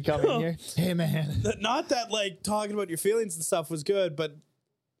 All of a sudden you come in here, hey man. Not that like talking about your feelings and stuff was good, but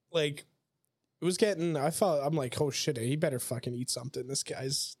like it was getting. I'm like, oh shit, he better fucking eat something. This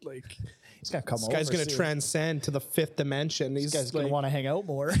guy's like, He's gonna come this over. guy's gonna soon. transcend to the fifth dimension. This guy's like, gonna want to hang out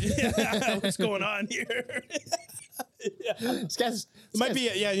more. yeah, what's going on here? Yeah. This guy's Might be,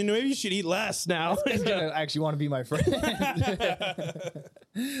 yeah. You know, maybe you should eat less now. He's gonna actually want to be my friend.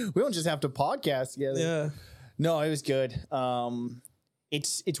 We don't just have to podcast together. Yeah. No, it was good.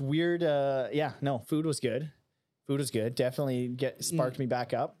 It's weird. Yeah, no, food was good. Food was good. Definitely sparked me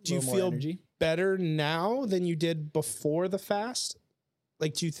back up. Do you more feel energy. better now than you did before the fast?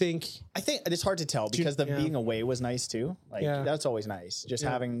 Like, do you think? I think it's hard to tell because being away was nice too. Like that's always nice. Just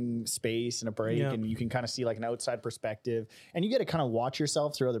having space and a break, and you can kind of see like an outside perspective, and you get to kind of watch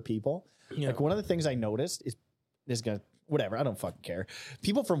yourself through other people. Yeah. Like one of the things I noticed is whatever. I don't fucking care.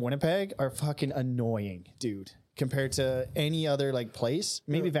 People from Winnipeg are fucking annoying, dude. Compared to any other like place,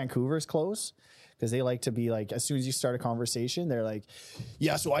 maybe Vancouver's close. Because they like to be like, as soon as you start a conversation, they're like,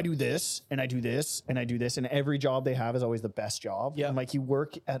 yeah, so I do this and I do this and I do this. And every job they have is always the best job. Yeah. And like you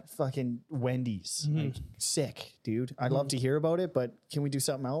work at fucking Wendy's. Like, sick, dude. I'd love to hear about it, but can we do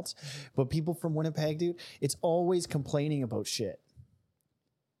something else? But people from Winnipeg, dude, it's always complaining about shit.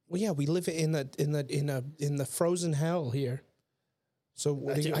 Well, yeah, we live in the frozen hell here.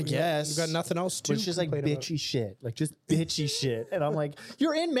 So I guess you've got nothing else to. It's just like bitchy shit, like just bitchy shit. And I'm like,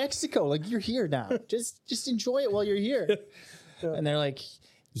 you're in Mexico, like you're here now. Just enjoy it while you're here. And they're like,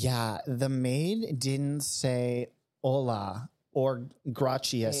 yeah, the maid didn't say hola or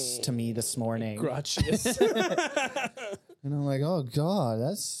gracias to me this morning. Gracias. And I'm like, oh God,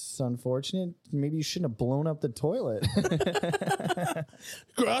 that's unfortunate. Maybe you shouldn't have blown up the toilet.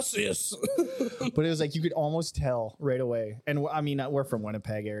 Gracias. But it was like, you could almost tell right away. And I mean, we're from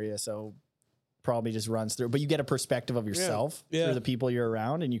Winnipeg area, so probably just runs through, but you get a perspective of yourself through the people you're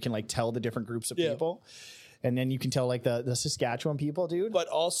around, and you can like tell the different groups of people. And then you can tell like the Saskatchewan people, dude. But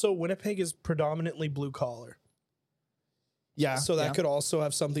also Winnipeg is predominantly blue collar. Yeah. So that could also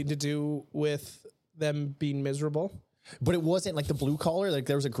have something to do with them being miserable. But it wasn't like the blue collar. Like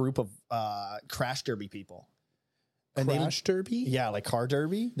there was a group of crash derby people. And Crash derby? Yeah, like car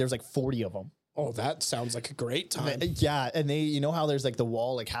derby. There's like 40 of them. Oh, that sounds like a great time. Yeah, and they, you know how there's like the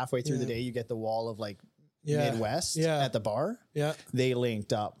wall, like halfway through the day, you get the wall of like Midwest at the bar. Yeah, they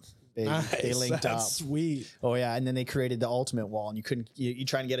linked up. They linked up. Sweet. Oh yeah, and then they created the ultimate wall, and you couldn't. You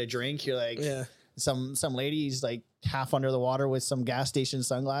try and get a drink. You're like, some ladies like half under the water with some gas station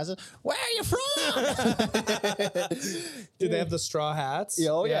sunglasses. Where are you from? Did they have the straw hats?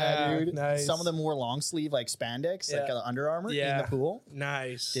 Oh yeah, dude. Nice. Some of them wore long sleeve like spandex, like Under Armour in the pool.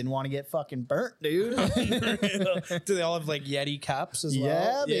 Nice. Didn't want to get fucking burnt, dude. Do they all have like Yeti cups as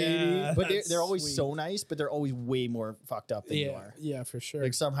well? Yeah, baby. But they're always so nice, but they're always way more fucked up than you are. Yeah, for sure.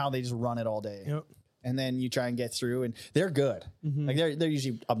 Like somehow they just run it all day. Yep. And then you try and get through, and they're good. Like they're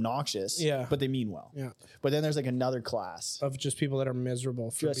usually obnoxious, but they mean well. Yeah. But then there's like another class of just people that are miserable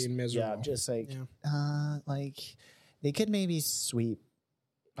for being miserable. Yeah, just like like they could maybe sweep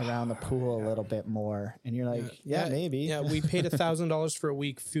around the pool a little bit more, and you're like, maybe. Yeah, we paid $1,000 for a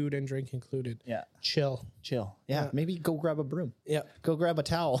week, food and drink included. Yeah, chill. Yeah, maybe go grab a broom. Yeah, go grab a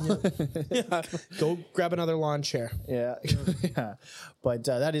towel. Go grab another lawn chair. Yeah. But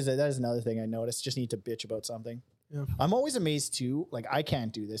that is another thing I noticed. Just need to bitch about something. Yeah. I'm always amazed too. Like I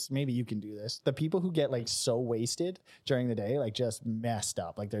can't do this. Maybe you can do this. The people who get like so wasted during the day, like just messed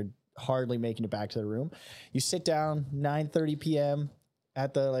up. Like they're hardly making it back to the room. You sit down 9:30 p.m.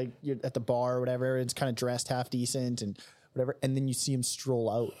 at the you're at the bar or whatever. It's kind of dressed half decent and whatever, and then you see him stroll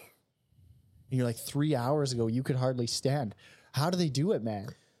out, and you're like, 3 hours ago you could hardly stand. How do they do it, man?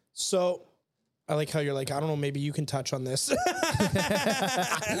 So I like how you're like, I don't know, maybe you can touch on this.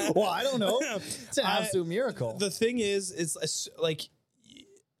 Well, I don't know. It's an absolute miracle. The thing is like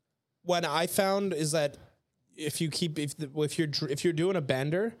what I found is that if you're doing a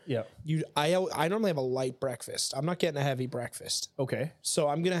bender, Yeah. I normally have a light breakfast. I'm not getting a heavy breakfast. Okay. So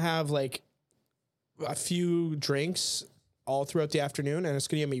I'm gonna have like a few drinks all throughout the afternoon, and it's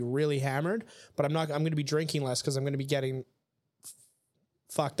gonna get me really hammered. But I'm gonna be drinking less because I'm gonna be getting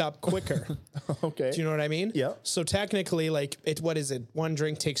fucked up quicker. Okay. Do you know what I mean? Yeah. So technically, like, what is it? One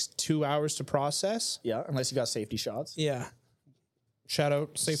drink takes 2 hours to process. Yeah, unless you got safety shots. Yeah. Shout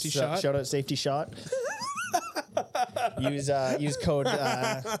out safety shot. Shout out safety shot. use code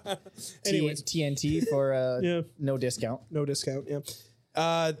TNT for no discount. No discount. Yeah.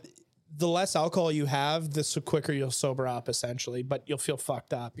 The less alcohol you have, the quicker you'll sober up, essentially. But you'll feel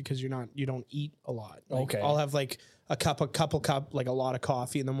fucked up because you don't eat a lot. Like, okay. I'll have like a lot of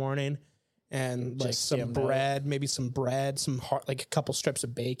coffee in the morning, and like some bread, maybe some bread, like a couple strips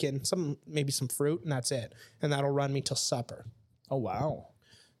of bacon, maybe some fruit, and that's it. And that'll run me till supper. Oh wow.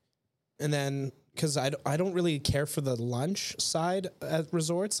 And then, because I don't really care for the lunch side at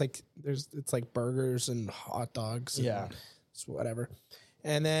resorts, like it's like burgers and hot dogs. And whatever.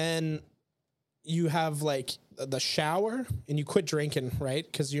 And then you have like the shower, and you quit drinking, right?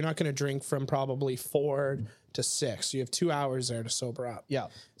 Because you're not going to drink from probably 4 to 6. So you have 2 hours there to sober up. Yeah.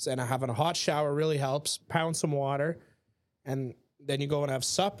 So, and having a hot shower really helps. Pound some water, and then you go and have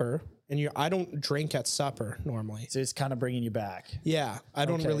supper. And I don't drink at supper normally. So it's kind of bringing you back. Yeah. I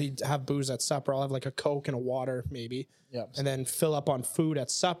don't really have booze at supper. I'll have like a Coke and a water maybe. Yep. And then fill up on food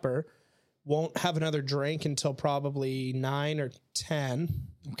at supper. Won't have another drink until probably 9 or 10.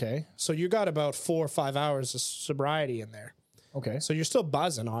 Okay. So you got about 4 or 5 hours of sobriety in there. Okay. So you're still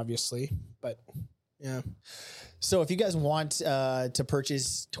buzzing, obviously. But yeah. So if you guys want to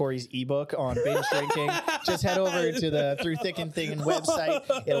purchase Tori's ebook on binge drinking, just head over to the Through Thick and Thin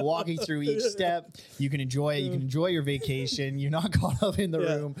website. It'll walk you through each step. You can enjoy it. You can enjoy your vacation. You're not caught up in the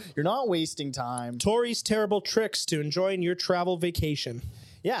room. You're not wasting time. Tori's terrible tricks to enjoying your travel vacation.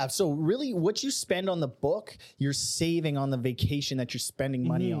 Yeah. So really what you spend on the book, you're saving on the vacation that you're spending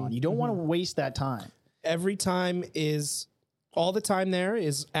money on. You don't want to waste that time. Every time all the time there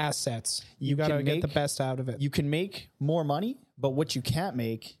is assets. You got to get the best out of it. You can make more money, but what you can't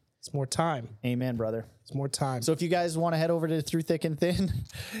make, it's more time. Amen, brother. It's more time. So if you guys want to head over to Through Thick and Thin,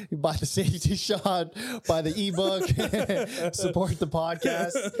 you buy the safety shot, buy the ebook, support the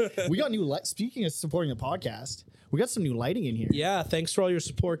podcast. We got new light. Speaking of supporting the podcast, we got some new lighting in here. Yeah, thanks for all your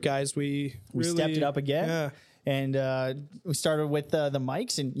support, guys. We really stepped it up again. Yeah. And we started with the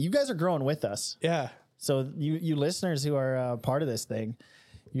mics, and you guys are growing with us. Yeah. So you listeners who are part of this thing,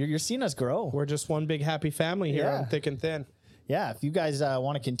 you're seeing us grow. We're just one big happy family here on Thick and Thin. Yeah, if you guys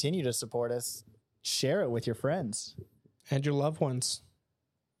want to continue to support us, share it with your friends. And your loved ones.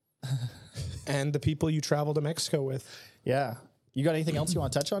 And the people you travel to Mexico with. Yeah. You got anything else you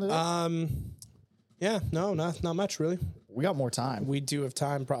want to touch on today? Yeah, no, not much really. We got more time. We do have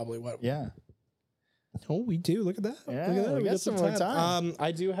time probably. Yeah. Oh, we do. Look at that. Yeah, Look at that. we got some more time.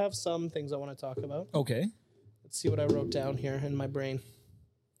 I do have some things I want to talk about. Okay. Let's see what I wrote down here in my brain.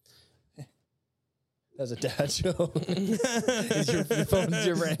 That's a dad joke. Your phone's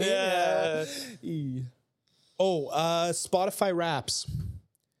your brain. Yeah. Oh, Spotify Wraps.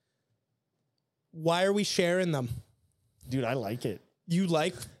 Why are we sharing them? Dude, I like it.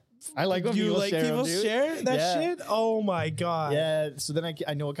 I like when people share that shit? Oh my God. Yeah, so then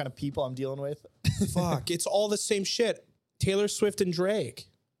I know what kind of people I'm dealing with. Fuck, it's all the same shit. Taylor Swift and Drake.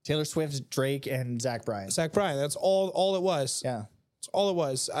 Taylor Swift, Drake, and Zach Bryan. That's all it was. Yeah. That's all it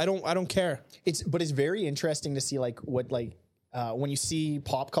was. I don't care. But it's very interesting to see when you see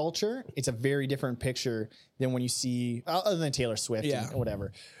pop culture, it's a very different picture than when you see other than Taylor Swift and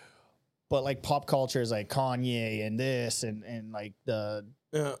whatever. But like pop culture is like Kanye and this and like the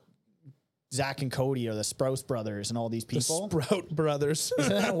Zach and Cody or the Sprouse brothers and all these people. The Sprout brothers.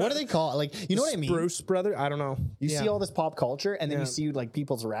 What do they call it? Like, you know what I mean? Spruce brother? I don't know. You see all this pop culture and then you see like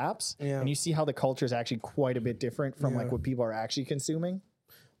people's raps and you see how the culture is actually quite a bit different from like what people are actually consuming.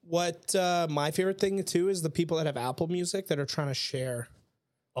 What my favorite thing too is the people that have Apple Music that are trying to share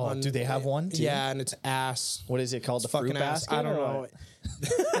Oh, do they have one too? Yeah, and it's ass. What is it called? It's The fruit fucking ass. basket? I don't know.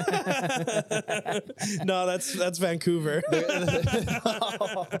 No, that's Vancouver.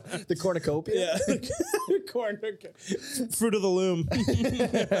 The cornucopia? Yeah. Fruit of the loom.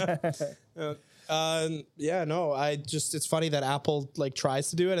 It's funny that Apple like tries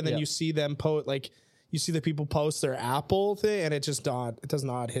to do it, and then you see them you see the people post their Apple thing, and it does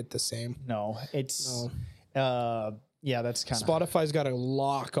not hit the same. No, it's that's kind of Spotify's got a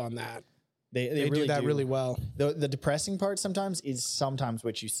lock on that. They really do that really well. The depressing part sometimes is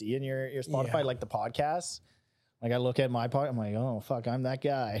what you see in your Spotify, like the podcasts. Like I look at my podcast, I'm like, oh fuck, I'm that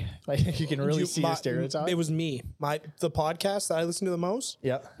guy. Like you can really see the stereotype. It was me. The podcast that I listened to the most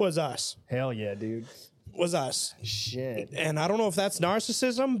was us. Hell yeah, dude. Was us. Shit. And I don't know if that's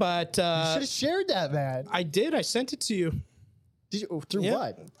narcissism, but you should have shared that, man. I did. I sent it to you. Did you? Through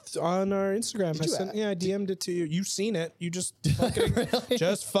what? On our Instagram. I DM'd it to you. You've seen it. You just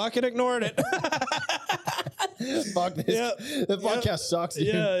fucking ignored it. Fuck this. Yeah. The podcast sucks, dude.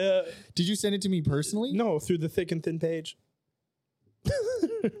 Yeah. Did you send it to me personally? No, through the Thick and Thin page.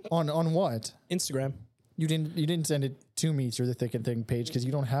 On what? Instagram. You didn't send it to me through the Thick and Thin page because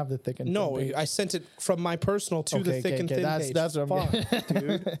you don't have the Thick and Thin page. No, I sent it from my personal to the Thick and Thin page. That's what I'm getting.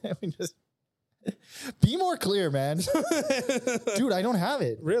 Dude. Just be more clear, man. Dude, I don't have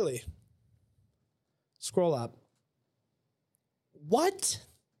it. Really? Scroll up. What?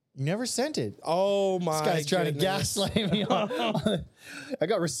 You never sent it. Oh my! This guy's trying to gaslight me. I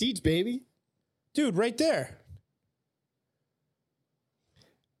got receipts, baby. Dude, right there.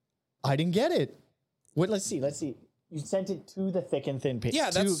 I didn't get it. What? Let's see. You sent it to the Thick and Thin page. Yeah,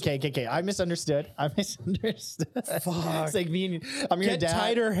 that's... Okay. I misunderstood. Fuck. It's like me and I'm your dad. Get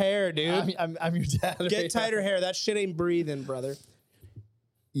tighter hair, dude. I'm your dad. Get tighter hair. That shit ain't breathing, brother.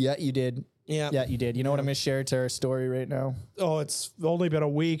 Yeah, you did. Yeah, you did. You know what I'm going to share to our story right now? Oh, it's only been a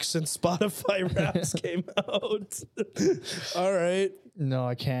week since Spotify Wraps came out. All right. No,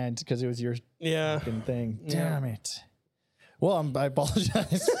 I can't because it was your fucking thing. Damn it. Well, I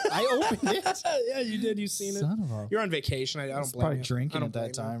apologize. I opened it. Yeah, you did. You've seen it. You're on vacation. I don't blame you. Probably drinking at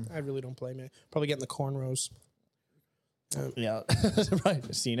that time. I really don't blame you. Probably getting the cornrows. Yeah.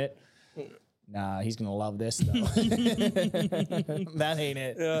 Right. Seen it? Nah, he's going to love this, though. That ain't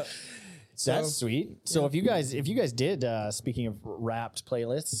it. Yeah. That's sweet. So if you guys did, speaking of wrapped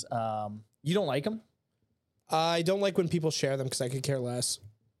playlists, you don't like them? I don't like when people share them because I could care less.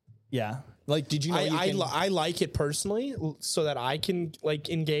 Yeah. Like, did you know I like it personally so that I can like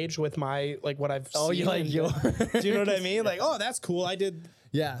engage with my like what I've seen. You like yours. Do you know what I mean? Like, oh, that's cool. I did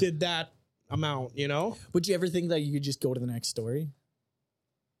that amount, you know? Would you ever think that you could just go to the next story?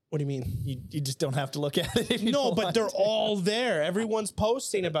 What do you mean? You just don't have to look at it. No, but they're all there. Everyone's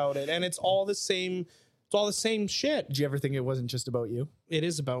posting about it, and it's all the same. It's all the same shit. Did you ever think it wasn't just about you? It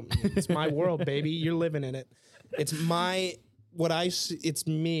is about me. It's my world, baby. You're living in it. It's my what I see. It's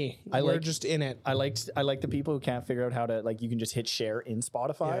me. We're just in it. I like the people who can't figure out how to like. You can just hit share in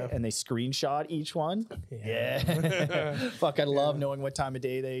Spotify and they screenshot each one. Yeah. Fuck, I love knowing what time of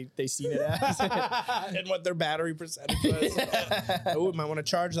day they seen it as and what their battery percentage was. Oh, might want to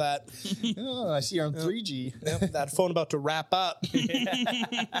charge that. Oh, I see you're on 3G. Yep, that phone about to wrap up.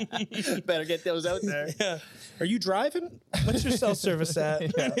 Better get those out there. Yeah. Are you driving? What's your cell service at?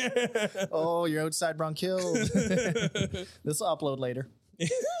 Yeah. Oh, you're outside Bronx Hills. This will upload later.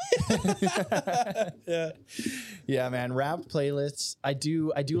 Yeah, man. Wrapped playlists. I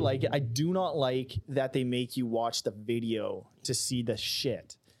do like it. I do not like that they make you watch the video to see the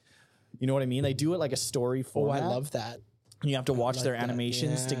shit. You know what I mean? They do it like a story format. Oh, I love that. You have to watch their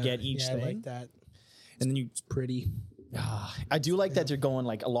animations to get each thing. I like that. And then it's pretty. I do like that they're going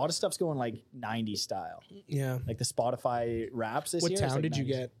like a lot of stuff's going like 90s style. Yeah. Like the Spotify Wraps this year. What town did 90s. you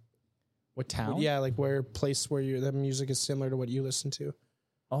get? What town? Yeah, like place where the music is similar to what you listen to.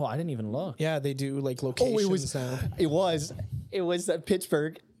 Oh, I didn't even look. Yeah, they do like locations now. It was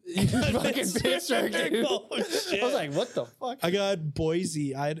Pittsburgh. Fucking Pittsburgh, dude. Oh, shit. I was like, what the fuck? I got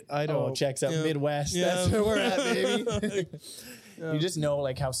Boise. I don't. Oh, checks out Midwest. Yeah. That's where we're at, baby. You just know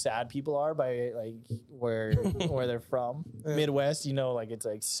like how sad people are by like where they're from. Midwest, you know, like it's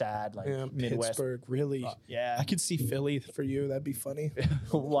like sad, like Midwest. Pittsburgh, really? Yeah. I could see Philly for you. That'd be funny.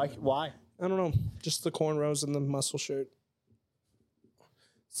 Why? I don't know. Just the cornrows and the muscle shirt.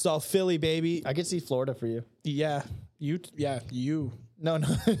 It's all Philly, baby. I could see Florida for you. Yeah. You. No.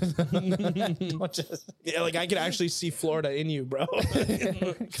 Don't just. Yeah, like I could actually see Florida in you, bro.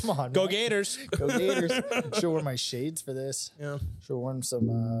 Come on. Go Gators. Go Gators. Should wear my shades for this. Yeah. Should wear some,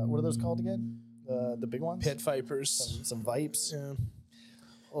 what are those called again? The big ones? Pit Vipers. Some Vipes. Yeah.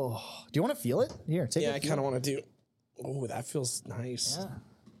 Oh. Do you want to feel it? Here, take it. Yeah, I kind of want to do. Oh, that feels nice. Yeah.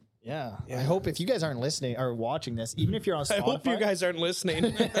 Yeah. I hope if you guys aren't listening or watching this, even if you're on Spotify. I hope you guys aren't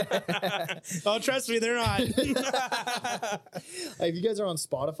listening. Oh, trust me, they're not. If you guys are on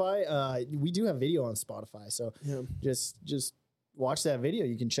Spotify, we do have video on Spotify. So just watch that video.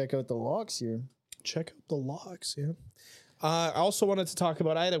 You can check out the logs here. Check out the logs, yeah. I also wanted to talk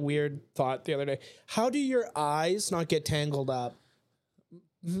about, I had a weird thought the other day. How do your eyes not get tangled up?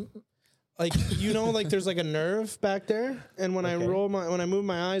 Like, you know, like there's like a nerve back there, and when I move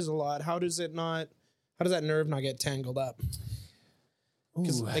my eyes a lot, how does that nerve not get tangled up?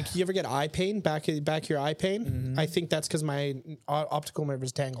 Because like, you ever get eye pain, back your eye pain? Mm-hmm. I think that's because my optical nerve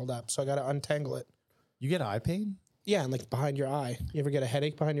is tangled up, so I got to untangle it. You get eye pain? Yeah, and like behind your eye. You ever get a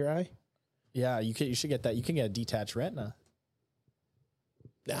headache behind your eye? Yeah, you should get that. You can get a detached retina.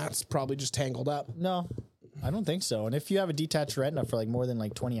 That's probably just tangled up. No. I don't think so. And if you have a detached retina for like more than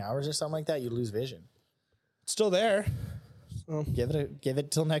like 20 hours or something like that, you lose vision. It's still there. So. Give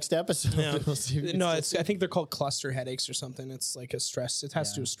it till next episode. Yeah. No, I think they're called cluster headaches or something. It's like a stress. It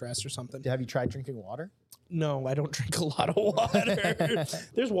has to do with stress or something. Have you tried drinking water? No, I don't drink a lot of water.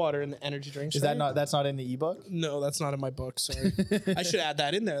 There's water in the energy drinks. Is that not? That's not in the ebook? No, that's not in my book. Sorry. I should add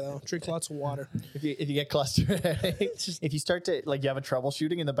that in there though. Drink lots of water. If you get cluster headaches, if you start to like you have a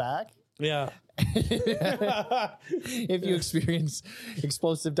troubleshooting in the back. Yeah. If you experience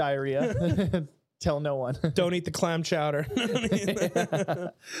explosive diarrhea, tell no one. Don't eat the clam chowder.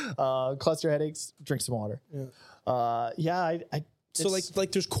 Cluster headaches, drink some water. Yeah. So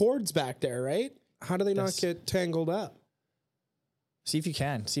like there's cords back there, right? How do they not get tangled up? See if you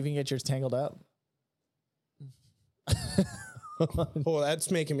can get yours tangled up. Oh,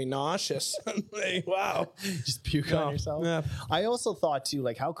 that's making me nauseous. Like, wow. Just puke on yourself. Yeah. I also thought too,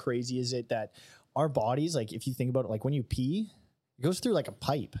 like, how crazy is it that our bodies, like, if you think about it, like when you pee, it goes through like a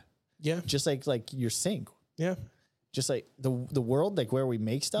pipe. Yeah. Just like your sink. Yeah. Just like the world, like where we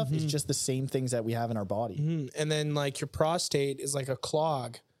make stuff is just the same things that we have in our body. Mm-hmm. And then like your prostate is like a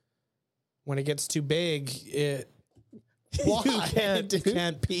clog. When it gets too big, you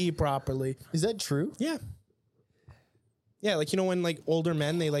can't pee properly. Is that true? Yeah. Yeah, like, you know, when like older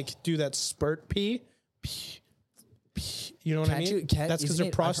men, they like do that spurt pee. You know what I mean? That's because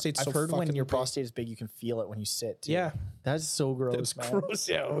their prostate's so fucking big. I've heard when your prostate is big, you can feel it when you sit too. Yeah. That's so gross, man. Gross,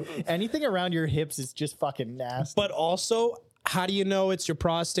 yeah. Anything around your hips is just fucking nasty. But also, how do you know it's your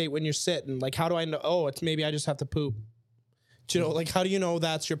prostate when you're sitting? Like, how do I know? Oh, it's maybe I just have to poop. Do you know, like, how do you know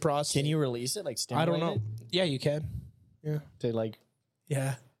that's your prostate? Can you release it? Like, stimulate I don't know. it? Yeah, you can. Yeah. To like.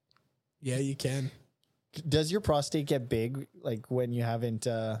 Yeah. Yeah, you can. Does your prostate get big like when you haven't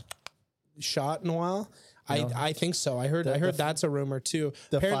shot in a while? I think so. I heard that's a rumor too.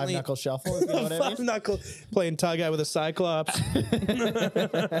 The apparently, 5-knuckle shuffle. If you know what I mean? 5-knuckle playing tug out with a cyclops.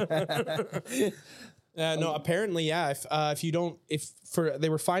 No, apparently, yeah. They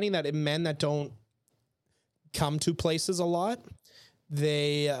were finding that in men that don't come to places a lot,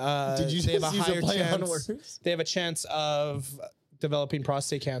 they have a higher chance. They have a chance of developing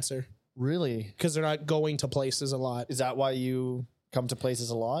prostate cancer. Really? Because they're not going to places a lot. Is that why you come to places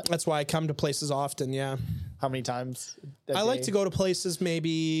a lot? That's why I come to places often, yeah. How many times a day? Like to go to places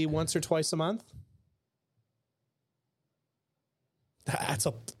maybe once or twice a month. That's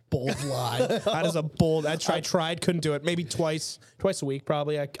a bold lie. That is a bold. I tried, couldn't do it. Maybe twice a week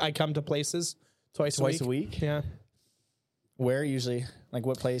probably. I come to places twice a week. Yeah. Where usually? Like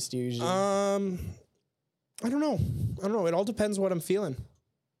what place do you usually? I don't know. It all depends what I'm feeling.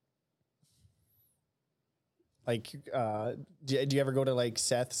 Like, do you ever go to like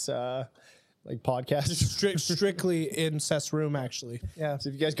Seth's like podcast? Strictly in Seth's room, actually. Yeah. So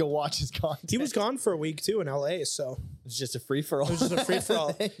if you guys go watch his content, he was gone for a week too in LA. So it's just a free for all. It was just a free for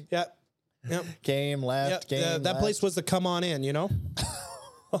all. Yeah. Yep. Came left. Yep. That place was the come on in. You know.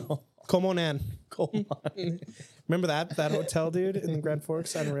 Come on in. Come on. Remember that hotel, dude, in Grand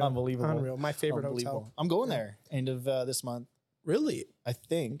Forks? Unreal. Unbelievable. My favorite hotel. I'm going there end of this month. Really? I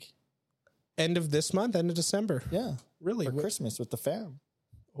think. End of this month, end of December. Yeah. Really? For Christmas with the fam.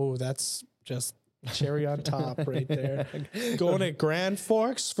 Oh, that's just cherry on top right there. Going to Grand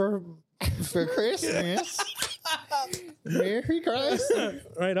Forks for Christmas. Merry Christmas.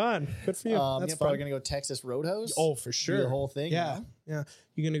 Right on. Good for you. That's probably going to go Texas Roadhouse. Oh, for sure. Do the whole thing. Yeah. Yeah.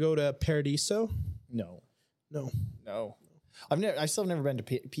 You going to go to Paradiso? No. I still have never been to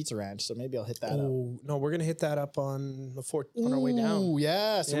Pizza Ranch, so maybe I'll hit that up. Oh, no, we're going to hit that up on our way down. Oh,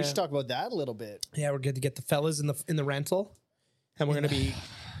 yeah. So we should talk about that a little bit. Yeah, we're good to get the fellas in the rental, and we're going to be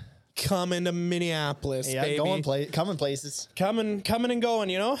coming to Minneapolis, baby. Coming places. Coming and going,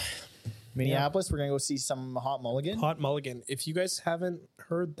 you know? Minneapolis, we're going to go see some Hot Mulligan. Hot Mulligan. If you guys haven't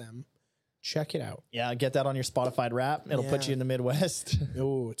heard them, Check it out. Yeah, get that on your Spotify rap. It'll put you in the Midwest.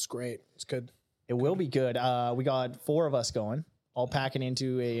 Oh, it's great. It's good. It will be good. We got 4 of us going, all packing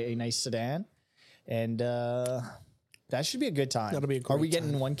into a nice sedan. And that should be a good time. That'll be a great Are we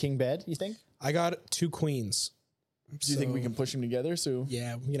getting time. 1 king bed, you think? I got 2 queens. Do you think we can push them together? So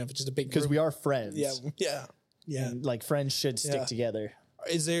Yeah, we can have just a big because group. we are friends. Yeah. And like friends should stick together.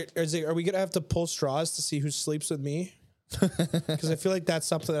 Are we gonna have to pull straws to see who sleeps with me? Because I feel like that's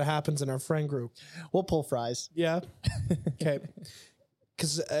something that happens in our friend group. We'll pull fries. Yeah. Okay.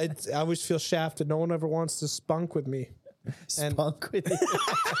 Because I always feel shafted. No one ever wants to spunk with me. Spunk with you.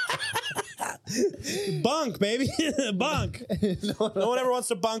 Bunk, baby. Bunk. No one ever wants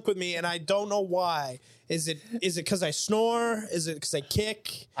to bunk with me, and I don't know why. Is it because I snore? Is it because I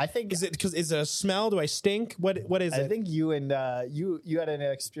kick? I think Is it a smell? Do I stink? What is it? I think you and you had an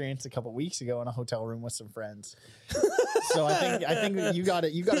experience a couple weeks ago in a hotel room with some friends. So I think you got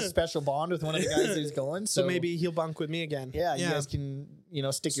a special bond with one of the guys who's going. So maybe he'll bunk with me again. Yeah, you guys can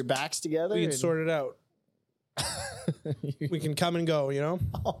stick your backs together. We can sort it out. We can come and go,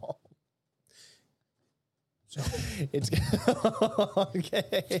 Oh. So it's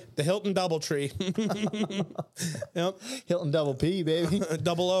okay. The Hilton Doubletree. Yep. Hilton double P, baby.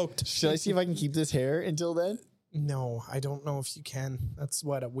 Double oaked. Should I see if I can keep this hair until then? No, I don't know if you can. That's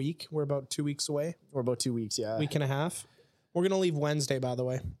what, a week? We're about 2 weeks away. Or about 2 weeks, yeah. Week and a half. We're gonna leave Wednesday, by the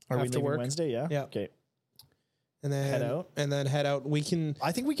way. Are we after leaving work. Wednesday? Yeah. Yeah. Okay. And then head out. We can.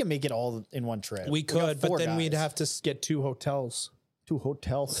 I think we can make it all in one trip. We got could, but 4 then we'd guys. have to get 2 hotels. 2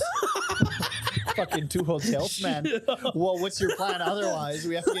 hotels. Fucking 2 hotels, man. Well, what's your plan otherwise?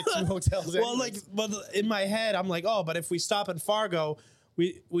 We have to get 2 hotels. Well, anyways. but in my head, I'm like, oh, but if we stop in Fargo,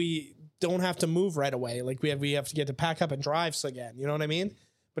 we don't have to move right away. Like we have to get to pack up and drive again. You know what I mean?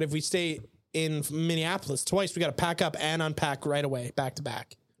 But if we stay in Minneapolis twice, we got to pack up and unpack right away, back to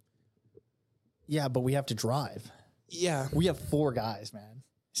back. Yeah, but we have to drive. Yeah. We have 4 guys, man.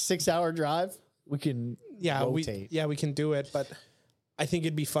 6-hour drive. We can rotate. We can do it, but I think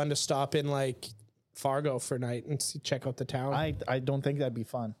it'd be fun to stop in like Fargo for a night and check out the town. I don't think that'd be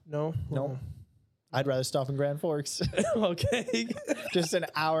fun. No. I'd rather stop in Grand Forks. Okay. Just an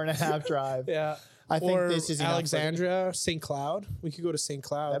hour and a half drive. Yeah. I think or this is enough for- Alexandria, St. Cloud. We could go to St.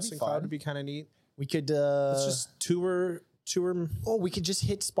 Cloud. That'd be St. fun. Cloud would be kind of neat. We could Let's just tour. Oh, we could just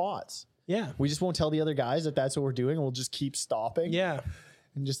hit spots. Yeah. We just won't tell the other guys that that's what we're doing. We'll just keep stopping. Yeah.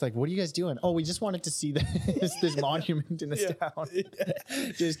 And just like, what are you guys doing? Oh, we just wanted to see this monument in this town.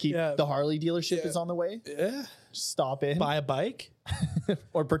 Just keep the Harley dealership is on the way. Yeah. Just stop in. Buy a bike.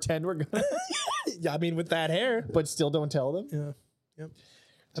 Or pretend we're gonna. Yeah, I mean, with that hair. But still don't tell them. Yeah. Yep.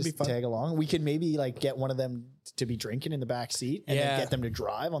 That'd Just be fun. tag along. We could maybe like get one of them to be drinking in the back seat and then get them to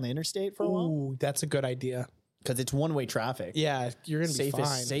drive on the interstate for a while. Ooh, that's a good idea. Because it's one-way traffic. Yeah, you're gonna be fine.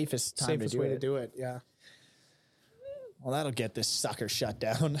 Safest time Safest to do way it. to do it. Yeah. Well, that'll get this sucker shut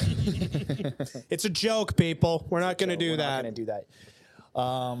down. It's a joke, people. We're not gonna do We're that. not gonna do that.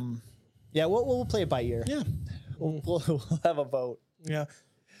 Yeah, we'll play it by ear. Yeah. We'll have a vote. Yeah.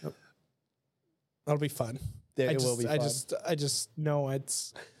 That'll be fun. It will be fun. I just know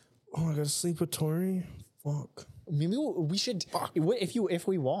it's. Oh, I gotta sleep with Tori. Fuck. Maybe we should, if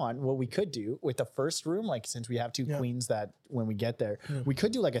we want, what we could do with the first room, like since we have 2 queens that when we get there, we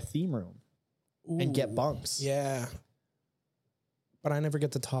could do like a theme room and get bunks. Yeah. But I never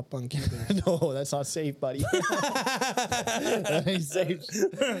get the top bunk either. No, that's not safe, buddy. That ain't safe.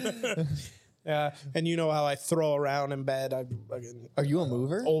 Yeah, and you know how I throw around in bed. Are you a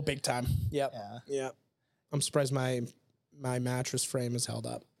mover? Oh, big time. Yep. Yeah. Yeah. I'm surprised my mattress frame is held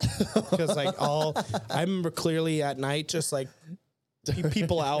up because I remember clearly at night just like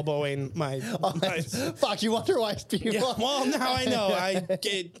people elbowing my Fuck, you wonder why people. Yeah, well, now I know.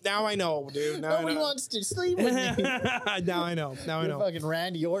 Now I know, dude. Now No one wants to sleep with me. Now I know. Now I know. Fucking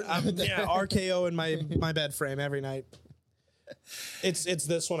Randy Orton. RKO in my bed frame every night. It's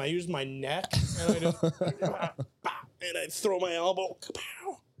this one. I use my neck and I throw my elbow.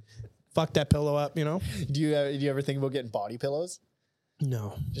 Fuck that pillow up, you know? Do you ever think about getting body pillows?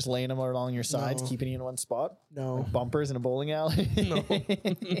 No. Just laying them along your sides, keeping you in one spot? No. Like bumpers in a bowling alley? No.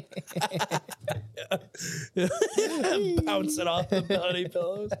 Bounce it off the body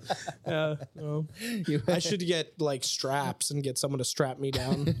pillows. Yeah, no. I should get like straps and get someone to strap me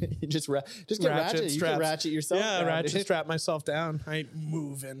down. just get ratchet. You can ratchet yourself. Yeah, down, ratchet dude. strap myself down. I ain't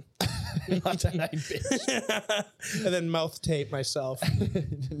moving. Not tonight, bitch. And then mouth tape myself.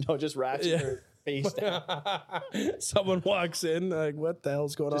 No, just ratchet your face down. Someone walks in, like, what the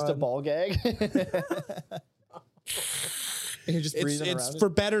hell's going on? Just a ball gag. And you're just breathing It's around for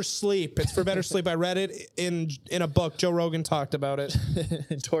better sleep. It's for better sleep. I read it in a book. Joe Rogan talked about it.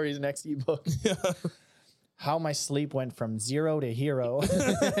 Tori's next ebook. Yeah. How my sleep went from 0 to hero.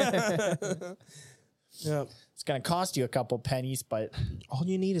 Yeah. It's going to cost you a couple pennies, but all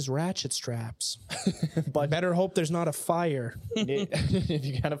you need is ratchet straps. But better hope there's not a fire. If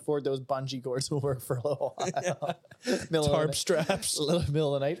you can't afford those bungee cords, will work for a little while. Yeah. Tarp straps. A little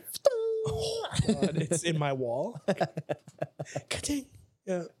middle of the night. Oh, God, it's in my wall. Ka-ting.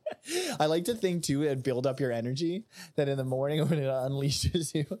 Yeah. I like to think too and build up your energy that in the morning when it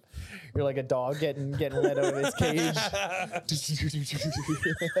unleashes you, you're like a dog getting let out of his cage.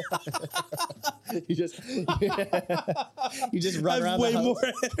 you just run around way the house.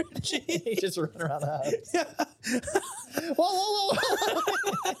 more energy. You just run around the house. Yeah. Whoa.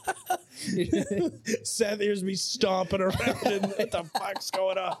 Seth hears me stomping around and what the fuck's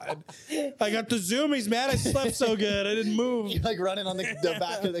going on? I got the zoomies, man. I slept so good. I didn't move. You're like running on the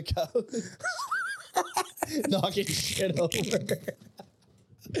back of the couch. Knocking shit over.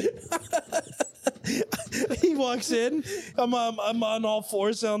 He walks in. I'm on all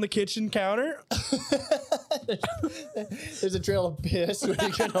fours on the kitchen counter. There's a trail of piss where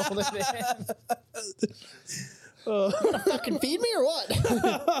you can hold it in. You gonna fucking feed me or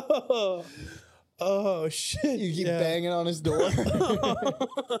what? Oh shit! You keep banging on his door.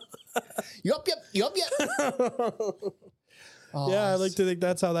 Yup. Oh, yeah, I like to think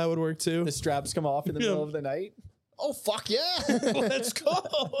that's how that would work too. The straps come off in the middle of the night. Oh fuck yeah! Let's go.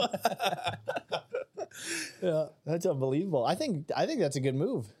 Yeah, that's unbelievable. I think that's a good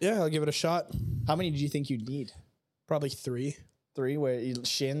move. Yeah, I'll give it a shot. How many do you think you'd need? Probably 3. 3, where you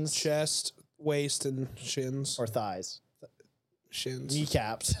shins, Chest, waist, and shins. or thighs, Shins.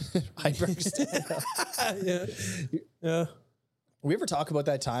 kneecaps. Yeah. Yeah. We ever talk about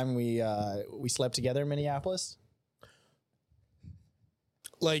that time we slept together in Minneapolis?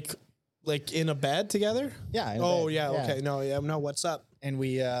 Like in a bed together? Yeah. in Oh bed. yeah. Okay. No. What's up? And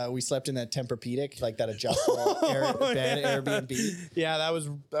we slept in that Tempur-Pedic, like that adjustable bed Airbnb. Yeah, that was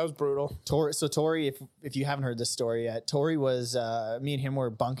brutal. Tori, if you haven't heard this story yet, Tori was me and him were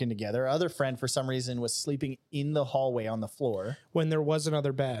bunking together. Our other friend, for some reason, was sleeping in the hallway on the floor. When there was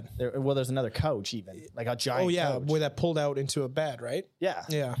another bed. There's another couch, even like a giant. Couch. Where that pulled out into a bed, right? Yeah.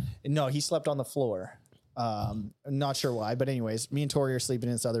 Yeah. No, he slept on the floor. I'm not sure why, but anyways, me and Tori are sleeping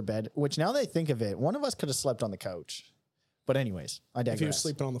in this other bed. Which now that I think of it, one of us could have slept on the couch. But anyways, I digress. If he was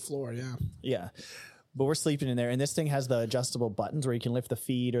sleeping on the floor, yeah. Yeah. But we're sleeping in there, and this thing has the adjustable buttons where you can lift the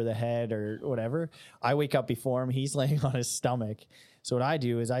feet or the head or whatever. I wake up before him. He's laying on his stomach. So what I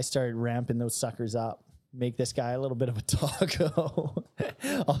do is I start ramping those suckers up, make this guy a little bit of a taco.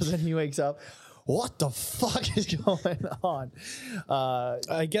 All of a sudden he wakes up. What the fuck is going on?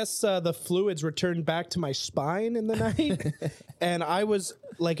 I guess the fluids returned back to my spine in the night, and I was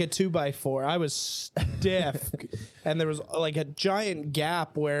like a 2x4. I was stiff, and there was like a giant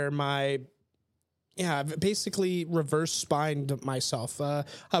gap where I basically reverse spined myself. I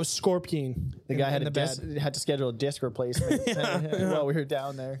was scorpion. The guy had to schedule a disc replacement while we were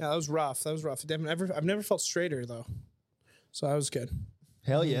down there. Yeah, that was rough. I've never felt straighter though, so that was good.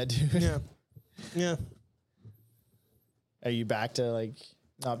 Hell yeah, dude. Yeah. Yeah. Are you back to like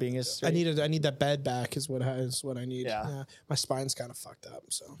not being as straight? I need that bed back is what I need. Yeah. My spine's kind of fucked up,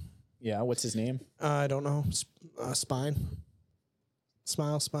 so. Yeah, what's his name? I don't know. Spine.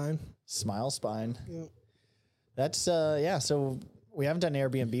 Smile spine. Smile spine. Yeah. That's so we haven't done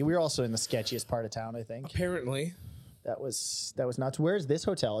Airbnb. We were also in the sketchiest part of town, I think. Apparently. That was nuts. Where's this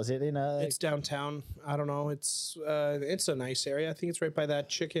hotel? Is it in a It's downtown. I don't know. It's a nice area. I think it's right by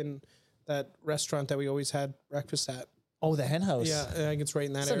that restaurant that we always had breakfast at. Oh, the hen house. Yeah, I think it's right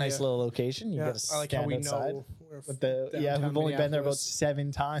in that It's area. a nice little location. You Yeah, got to I like how we outside. know. We've only been there about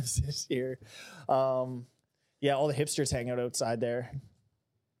 7 times this year. All the hipsters hang out outside there.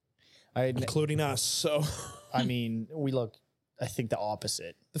 Including us. So, I mean, we look, I think, the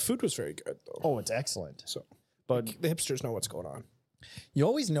opposite. the food was very good though. Oh, it's excellent. So, But the hipsters know what's going on. you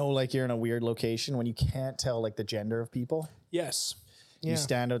always know like you're in a weird location when you can't tell like the gender of people. Yes. You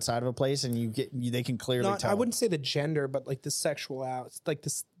stand outside of a place and they can clearly tell. I wouldn't say the gender, but like the sexual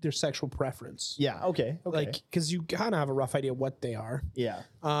their sexual preference. Yeah. Okay. Like, because you kind of have a rough idea what they are. Yeah.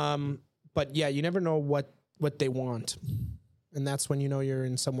 But yeah, you never know what they want, and that's when you know you're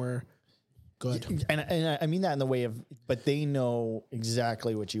in somewhere good. And I mean that in the way of, but they know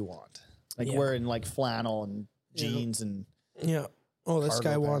exactly what you want. Like we're in like flannel and jeans and yeah. Oh, this cargo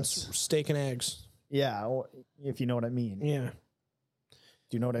guy pants. wants steak and eggs. Yeah, if you know what I mean. Yeah.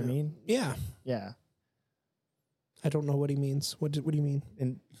 Do you know what I mean? Yeah. Yeah. I don't know what he means. What do you mean?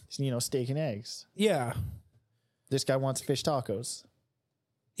 And steak and eggs. Yeah. This guy wants fish tacos.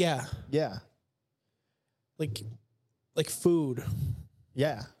 Yeah. Yeah. Like food.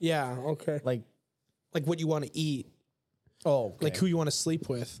 Yeah. Yeah. Okay. Like what you want to eat. oh, okay. Like who you want to sleep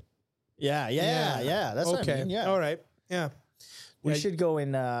with. Yeah. That's okay. what I mean. Yeah. All right. Yeah. We should go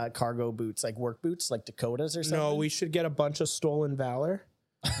in cargo boots, like work boots, like Dakotas or something. No, we should get a bunch of stolen valor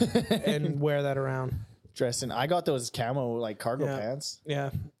and wear that around. Dressing. I got those camo like cargo pants.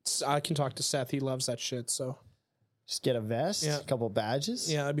 Yeah. I can talk to Seth. He loves that shit. So Just get a vest, a couple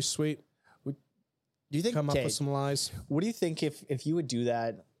badges. yeah, that'd be sweet. Do you think Come up with some lies. What do you think if you would do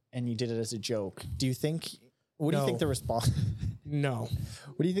that and you did it as a joke? Do you think? What do you think the response? No.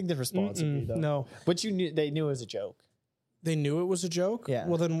 What do you think the response would be though? No. But they knew it was a joke. They knew it was a joke? Yeah.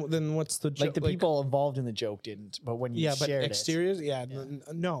 Well, then what's the joke? Like the people involved in the joke didn't, but when you shared but exteriors,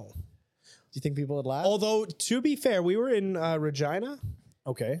 no. Do you think people would laugh? Although, to be fair, we were in Regina,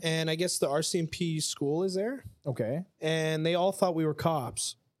 Okay. and I guess the RCMP school is there, Okay. and they all thought we were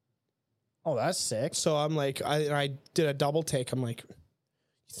cops. Oh, that's sick. So I'm like, I did a double take. I'm like,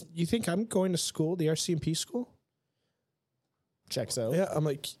 you think I'm going to school, the RCMP school? Checks out. Yeah. I'm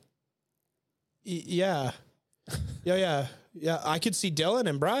like, yeah. Yeah. I could see Dylan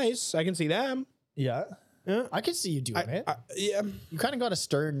and Bryce. I can see them. Yeah. Yeah. I could see you doing it. Yeah. You kind of got a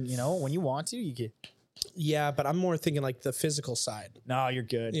stern, when you want to, you get. Yeah, but I'm more thinking like the physical side. No, you're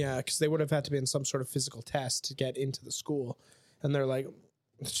good. Yeah, because they would have had to be in some sort of physical test to get into the school. And they're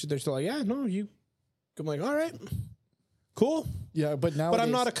still like, yeah, no, you. I'm like, all right, cool. Yeah, but now. But I'm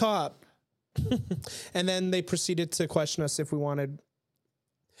not a cop. And then they proceeded to question us if we wanted.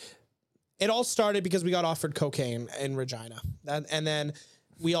 It all started because we got offered cocaine in Regina. And then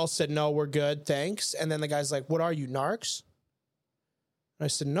we all said, no, we're good, thanks. And then the guy's like, what are you, narcs? And I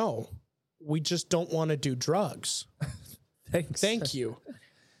said, no, we just don't want to do drugs. Thanks. Thank you.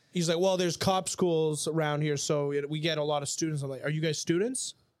 He's like, well, there's cop schools around here, so we get a lot of students. I'm like, are you guys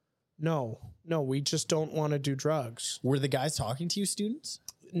students? No, we just don't want to do drugs. Were the guys talking to you, students?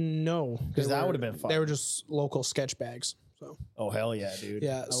 No. Because that would have been fun. They were just local sketch bags. So oh, hell yeah, dude.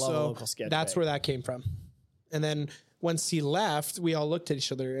 yeah, I love a local sketch that's bag. where that came from. And then once he left, we all looked at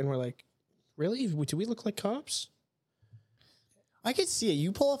each other and we're like, really? Do we look like cops? I could see it.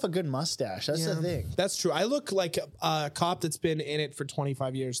 You pull off a good mustache. That's the thing. That's true. I look like a cop that's been in it for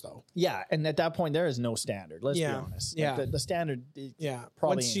 25 years, though. Yeah, and at that point, there is no standard. Let's be honest. Yeah. Like the standard.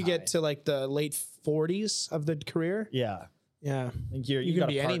 Probably once you get to like the late 40s of the career. Yeah. Yeah. Like you can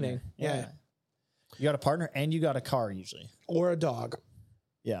be anything. Yeah. You got a partner and you got a car usually. Or a dog.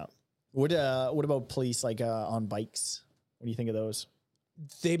 Yeah. What about police like on bikes? What do you think of those?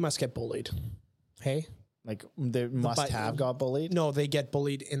 They must get bullied. Hey? Like they have got bullied? No, they get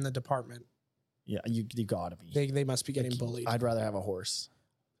bullied in the department. Yeah, you gotta be. They must be getting bullied. I'd rather have a horse.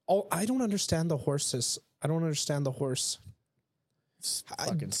 Oh, I don't understand the horses. I don't understand the horse. It's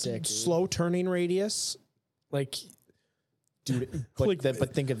fucking sick. Dude. Slow turning radius. Like, dude,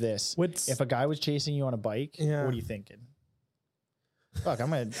 but think of this. If a guy was chasing you on a bike, what are you thinking? Fuck, I'm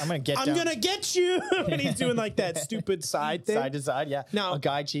gonna get I'm gonna get you. And he's doing like that stupid side thing. Side to side, yeah. Now a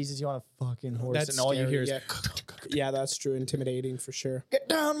guy chases you on a fucking horse and all you hear is yeah, that's true. Intimidating for sure. Get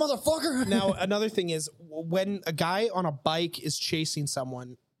down, motherfucker. Now, another thing is when a guy on a bike is chasing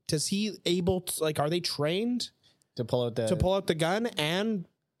someone, does he able to, like, are they trained to pull out the gun and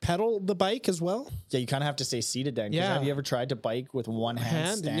pedal the bike as well? Yeah, you kind of have to stay seated then. Yeah. Have you ever tried to bike with one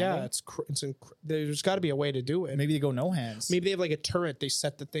hand standing? Yeah, there's got to be a way to do it. Maybe they go no hands. Maybe they have like a turret. They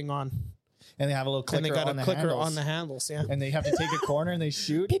set the thing on. And they have a little clicker, and they got on a the clicker handles. on the handles, yeah. And they have to take a corner and they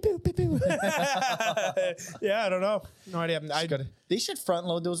shoot. Pew, pew, pew, pew. Yeah, I don't know. No idea. They should front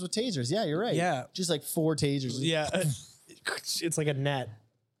load those with tasers. Yeah, you're right. Yeah. Just like 4 tasers. Yeah. It's like a net.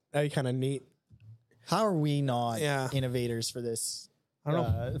 That'd be kind of neat. How are we not innovators for this? I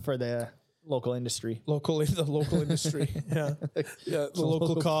don't know. For the local industry. The local industry. Yeah. Yeah. The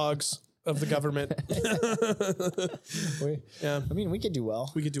local cogs of the government. Yeah. I mean, we could do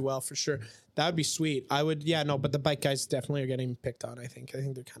well. We could do well for sure. That would be sweet. But the bike guys definitely are getting picked on, I think. I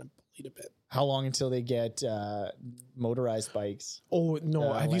think they're kind of bullied a bit. How long until they get motorized bikes? Oh,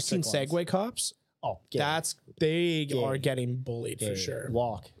 no. Have you seen ones? Segway cops? Oh, they are getting bullied for sure.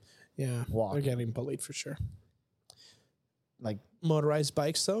 Walk. Yeah. They're getting bullied for sure. Like motorized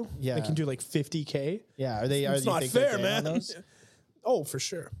bikes, though? Yeah. They can do like 50K. Yeah. It's not fair, man. Oh, for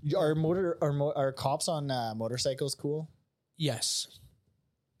sure. Are cops on motorcycles cool? Yes.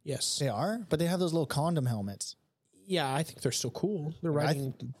 They are? But they have those little condom helmets. Yeah, I think they're still cool. They're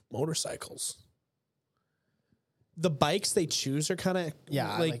riding motorcycles. The bikes they choose are kind of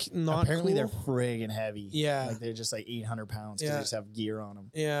not apparently cool. They're friggin' heavy. Yeah. Like they're just like 800 pounds because they just have gear on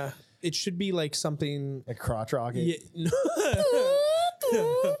them. Yeah. it should be like something. A crotch rocket. Yeah,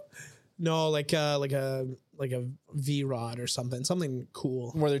 no, like a V rod or something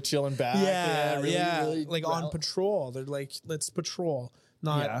cool. Where they're chilling back. Really like on patrol. They're like, let's patrol,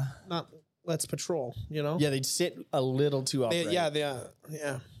 not let's patrol. You know? Yeah, they'd sit a little too upright. Yeah.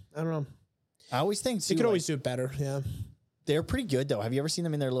 I don't know. I always think They could always do it better. Yeah. They're pretty good though. Have you ever seen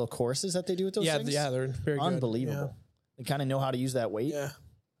them in their little courses that they do with those things? Yeah, they're very good. Unbelievable. They kind of know how to use that weight. Yeah.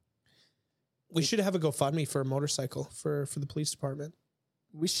 We should have a GoFundMe for a motorcycle for the police department.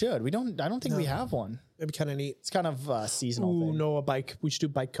 We should. I don't think we have one. That'd be kind of neat. It's kind of a seasonal thing. No, a bike. We should do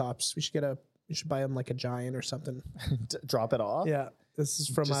bike cops. We should buy them like a Giant or something. Drop it off. Yeah. This is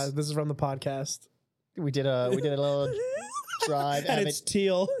from the podcast. We did a little drive. And it's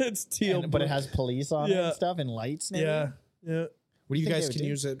teal. It's teal. But it has police on it and stuff and lights. And everything. Yeah. What do you guys can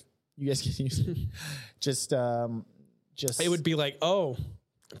use it. You guys can use it. Just it would be like, oh,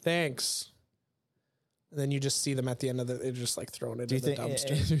 thanks. And then you just see them at the end of they're just like throwing it in the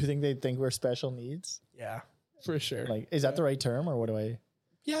dumpster. Do you think they think we're special needs? Yeah, for sure. Like, is that the right term, or what do I?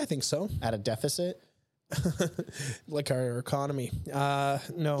 Yeah, I think so. At a deficit, like our economy.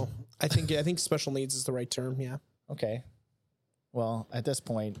 No, I think special needs is the right term. Yeah. Okay. Well, at this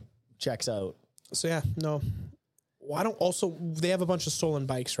point, checks out. So yeah, no. Why don't they have a bunch of stolen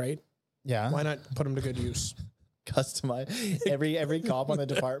bikes, right? Yeah. Why not put them to good use? Customize every cop on the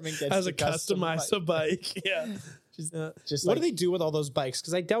department gets as a customize a bike. Yeah. Just what do they do with all those bikes?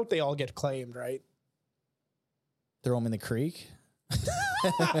 Because I doubt they all get claimed, right? Throw them in the creek.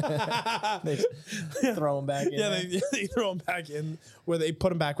 They throw them back in. Yeah, they throw them back in where they put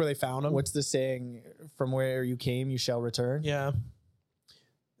them back where they found them. What's the saying? From where you came, you shall return. Yeah.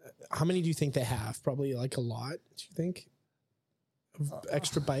 How many do you think they have? Probably like a lot. Do you think of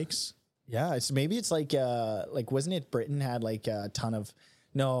extra bikes? Yeah, maybe it's like wasn't it Britain had like a ton of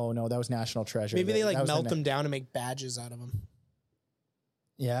no, that was National Treasure. Maybe they like melt them down and make badges out of them.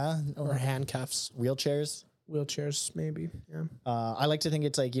 Yeah, or handcuffs, wheelchairs, maybe. Yeah. I like to think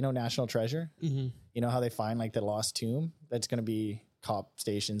it's like, National Treasure. Mm-hmm. You know how they find like the lost tomb? That's going to be cop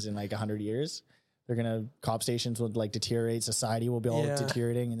stations in like 100 years. Cop stations would like deteriorate. Society will be all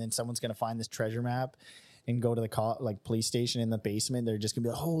deteriorating, and then someone's going to find this treasure map and go to the police station in the basement. They're just gonna be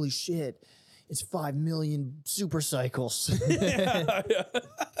like, holy shit, it's 5 million super cycles.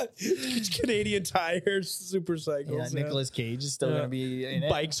 Canadian Tires, super cycles. Yeah, Nicolas Cage is still gonna be in it.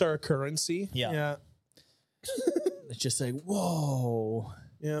 Bikes are a currency. Yeah. It's just like, whoa.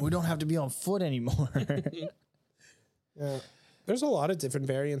 Yeah. We don't have to be on foot anymore. Yeah. There's a lot of different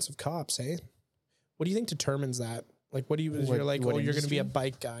variants of cops, hey? What do you think determines that? Like, you're like, you're gonna be a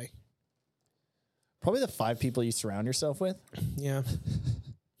bike guy. Probably the 5 people you surround yourself with. Yeah.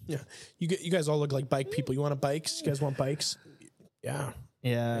 Yeah. You guys all look like bike people. You want bikes? You guys want bikes? Yeah.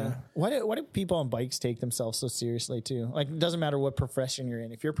 Yeah. Why do people on bikes take themselves so seriously too? Like, it doesn't matter what profession you're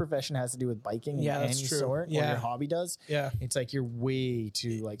in. If your profession has to do with biking of any sort, or your hobby does, it's like you're way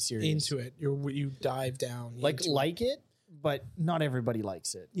too like serious into it. You dive down. Like it, but not everybody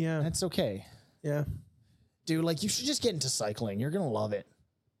likes it. Yeah. That's okay. Yeah. Dude, like, you should just get into cycling. You're gonna love it.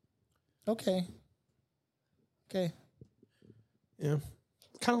 Okay. Yeah.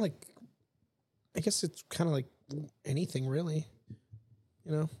 Kind of like, I guess it's kind of like anything really.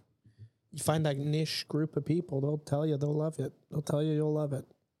 You find that niche group of people, they'll tell you they'll love it. They'll tell you you'll love it.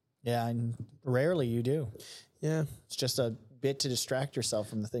 Yeah, and rarely you do. Yeah. It's just a bit to distract yourself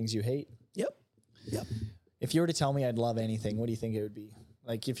from the things you hate. Yep. If you were to tell me I'd love anything, what do you think it would be?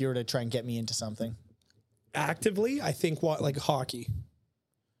 Like, if you were to try and get me into something. Actively, I think like hockey.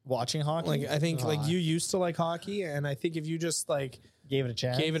 Watching hockey? Like, I think like you used to like hockey, and I think if you just like gave it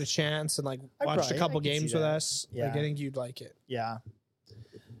a chance and like watched a couple games with us, yeah. like, I think you'd like it. Yeah.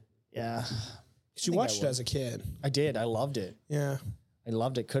 Because you watched it as a kid. I did. I loved it. Yeah. I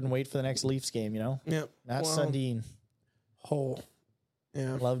loved it. Couldn't wait for the next Leafs game, Yeah. Matt Sundin.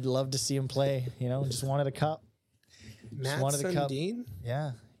 Yeah. Loved to see him play, Just wanted a cup. Matt Sundin?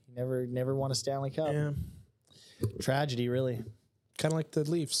 Yeah. He never won a Stanley Cup. Yeah. Tragedy, really. Kind of like the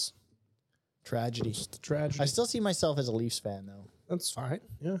Leafs. Tragedy. Just a tragedy. I still see myself as a Leafs fan, though. That's fine.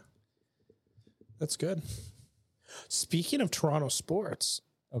 Yeah. That's good. Speaking of Toronto sports.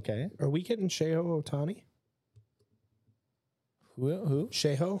 Okay. Are we getting Shohei Ohtani? Who?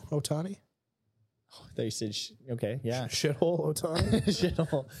 Shohei Ohtani? Oh, they said, okay, yeah. Shithole Ohtani?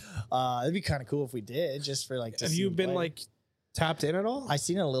 Shithole. It'd be kind of cool if we did, just for like. Have you been like tapped in at all? I've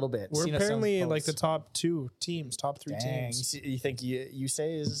seen it a little bit. We're apparently in like the top 2 teams, top 3 teams. You think you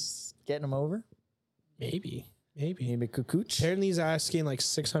say is getting them over? Maybe. Maybe. Maybe Kukuc. Apparently he's asking like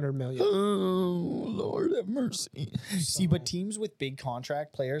 600 million. Oh, Lord have mercy. See, but teams with big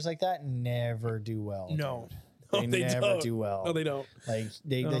contract players like that never do well. No. Dude. They never don't. do well. No, they don't. Like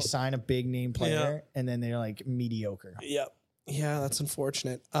they sign a big name player and then they're like mediocre. Yep. Yeah, that's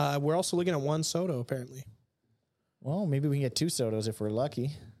unfortunate. We're also looking at Juan Soto, apparently. Well, maybe we can get 2 Sotos if we're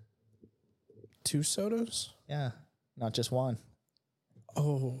lucky. 2 Sotos? Yeah, not just one.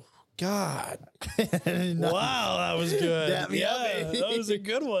 Oh, God. Wow, that was good. That was a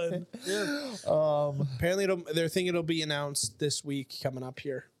good one. Apparently, they're thinking it'll be announced this week coming up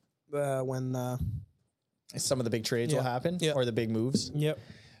here when... some of the big trades will happen or the big moves. Yep.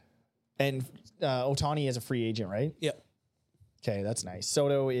 And Ohtani is a free agent, right? Yep. Okay, that's nice.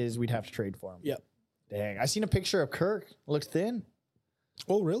 Soto we'd have to trade for him. Yep. Dang. I seen a picture of Kirk. Looks thin.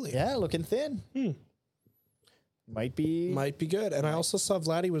 Oh, really? Yeah, looking thin. Might be good. And I also saw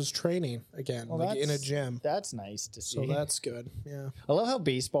Vladdy was training again, in a gym. That's nice to see. So that's good. Yeah. I love how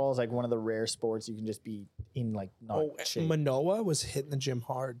baseball is like one of the rare sports you can just be in like not shape. Manoah was hitting the gym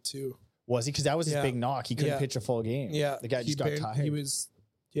hard too. Was he? Because that was his big knock. He couldn't pitch a full game. Yeah. The guy just got tired.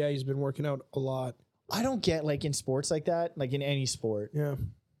 He's been working out a lot. I don't get like in sports like that, like in any sport. Yeah.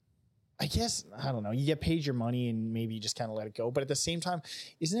 I guess, I don't know. You get paid your money and maybe you just kind of let it go. But at the same time,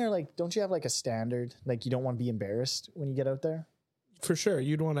 isn't there like, don't you have like a standard? Like you don't want to be embarrassed when you get out there? For sure.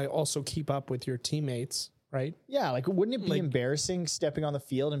 You'd want to also keep up with your teammates, right? Yeah. Like, wouldn't it be embarrassing stepping on the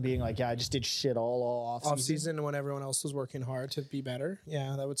field and being like, yeah, I just did shit all off season when everyone else was working hard to be better?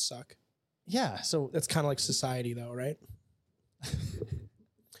 Yeah, that would suck. Yeah. So that's kind of like society though, right?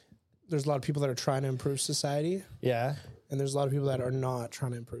 There's a lot of people that are trying to improve society. Yeah. And there's a lot of people that are not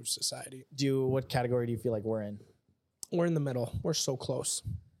trying to improve society. What category do you feel like we're in? We're in the middle. We're so close.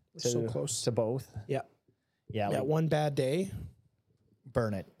 So close to both. Yeah. Yeah. Like, one bad day.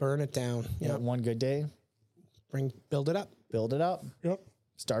 Burn it. Burn it down. Yeah. One good day. Build it up. Build it up. Yep.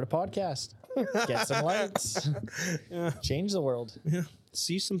 Start a podcast. Get some lights. Change the world. Yeah.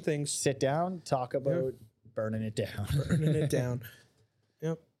 See some things. Sit down. Talk about burning it down. Burning it down.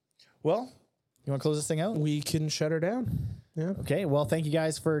 Yep. Well, you want to close this thing out? We can shut her down. Yeah. Okay. Well, thank you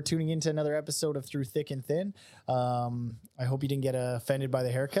guys for tuning into another episode of Through Thick and Thin. I hope you didn't get offended by the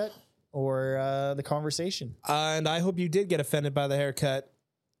haircut or the conversation. And I hope you did get offended by the haircut.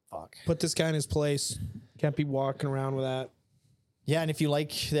 Fuck. Put this guy in his place. Can't be walking around with that. Yeah. And if you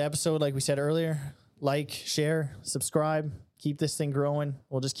like the episode, like we said earlier, like, share, subscribe, keep this thing growing.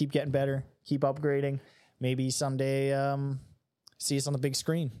 We'll just keep getting better, keep upgrading. Maybe someday see us on the big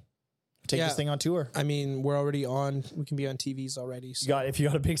screen. Take this thing on tour. I mean, we're already on. We can be on TVs already. So. If you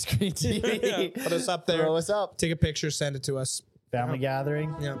got a big screen TV, put us up there. Throw us up. Take a picture. Send it to us. Family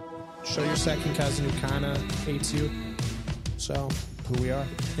gathering. Yeah. Show your second cousin who kind of hates you. So who we are.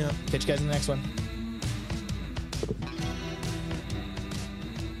 Yeah. Catch you guys in the next one.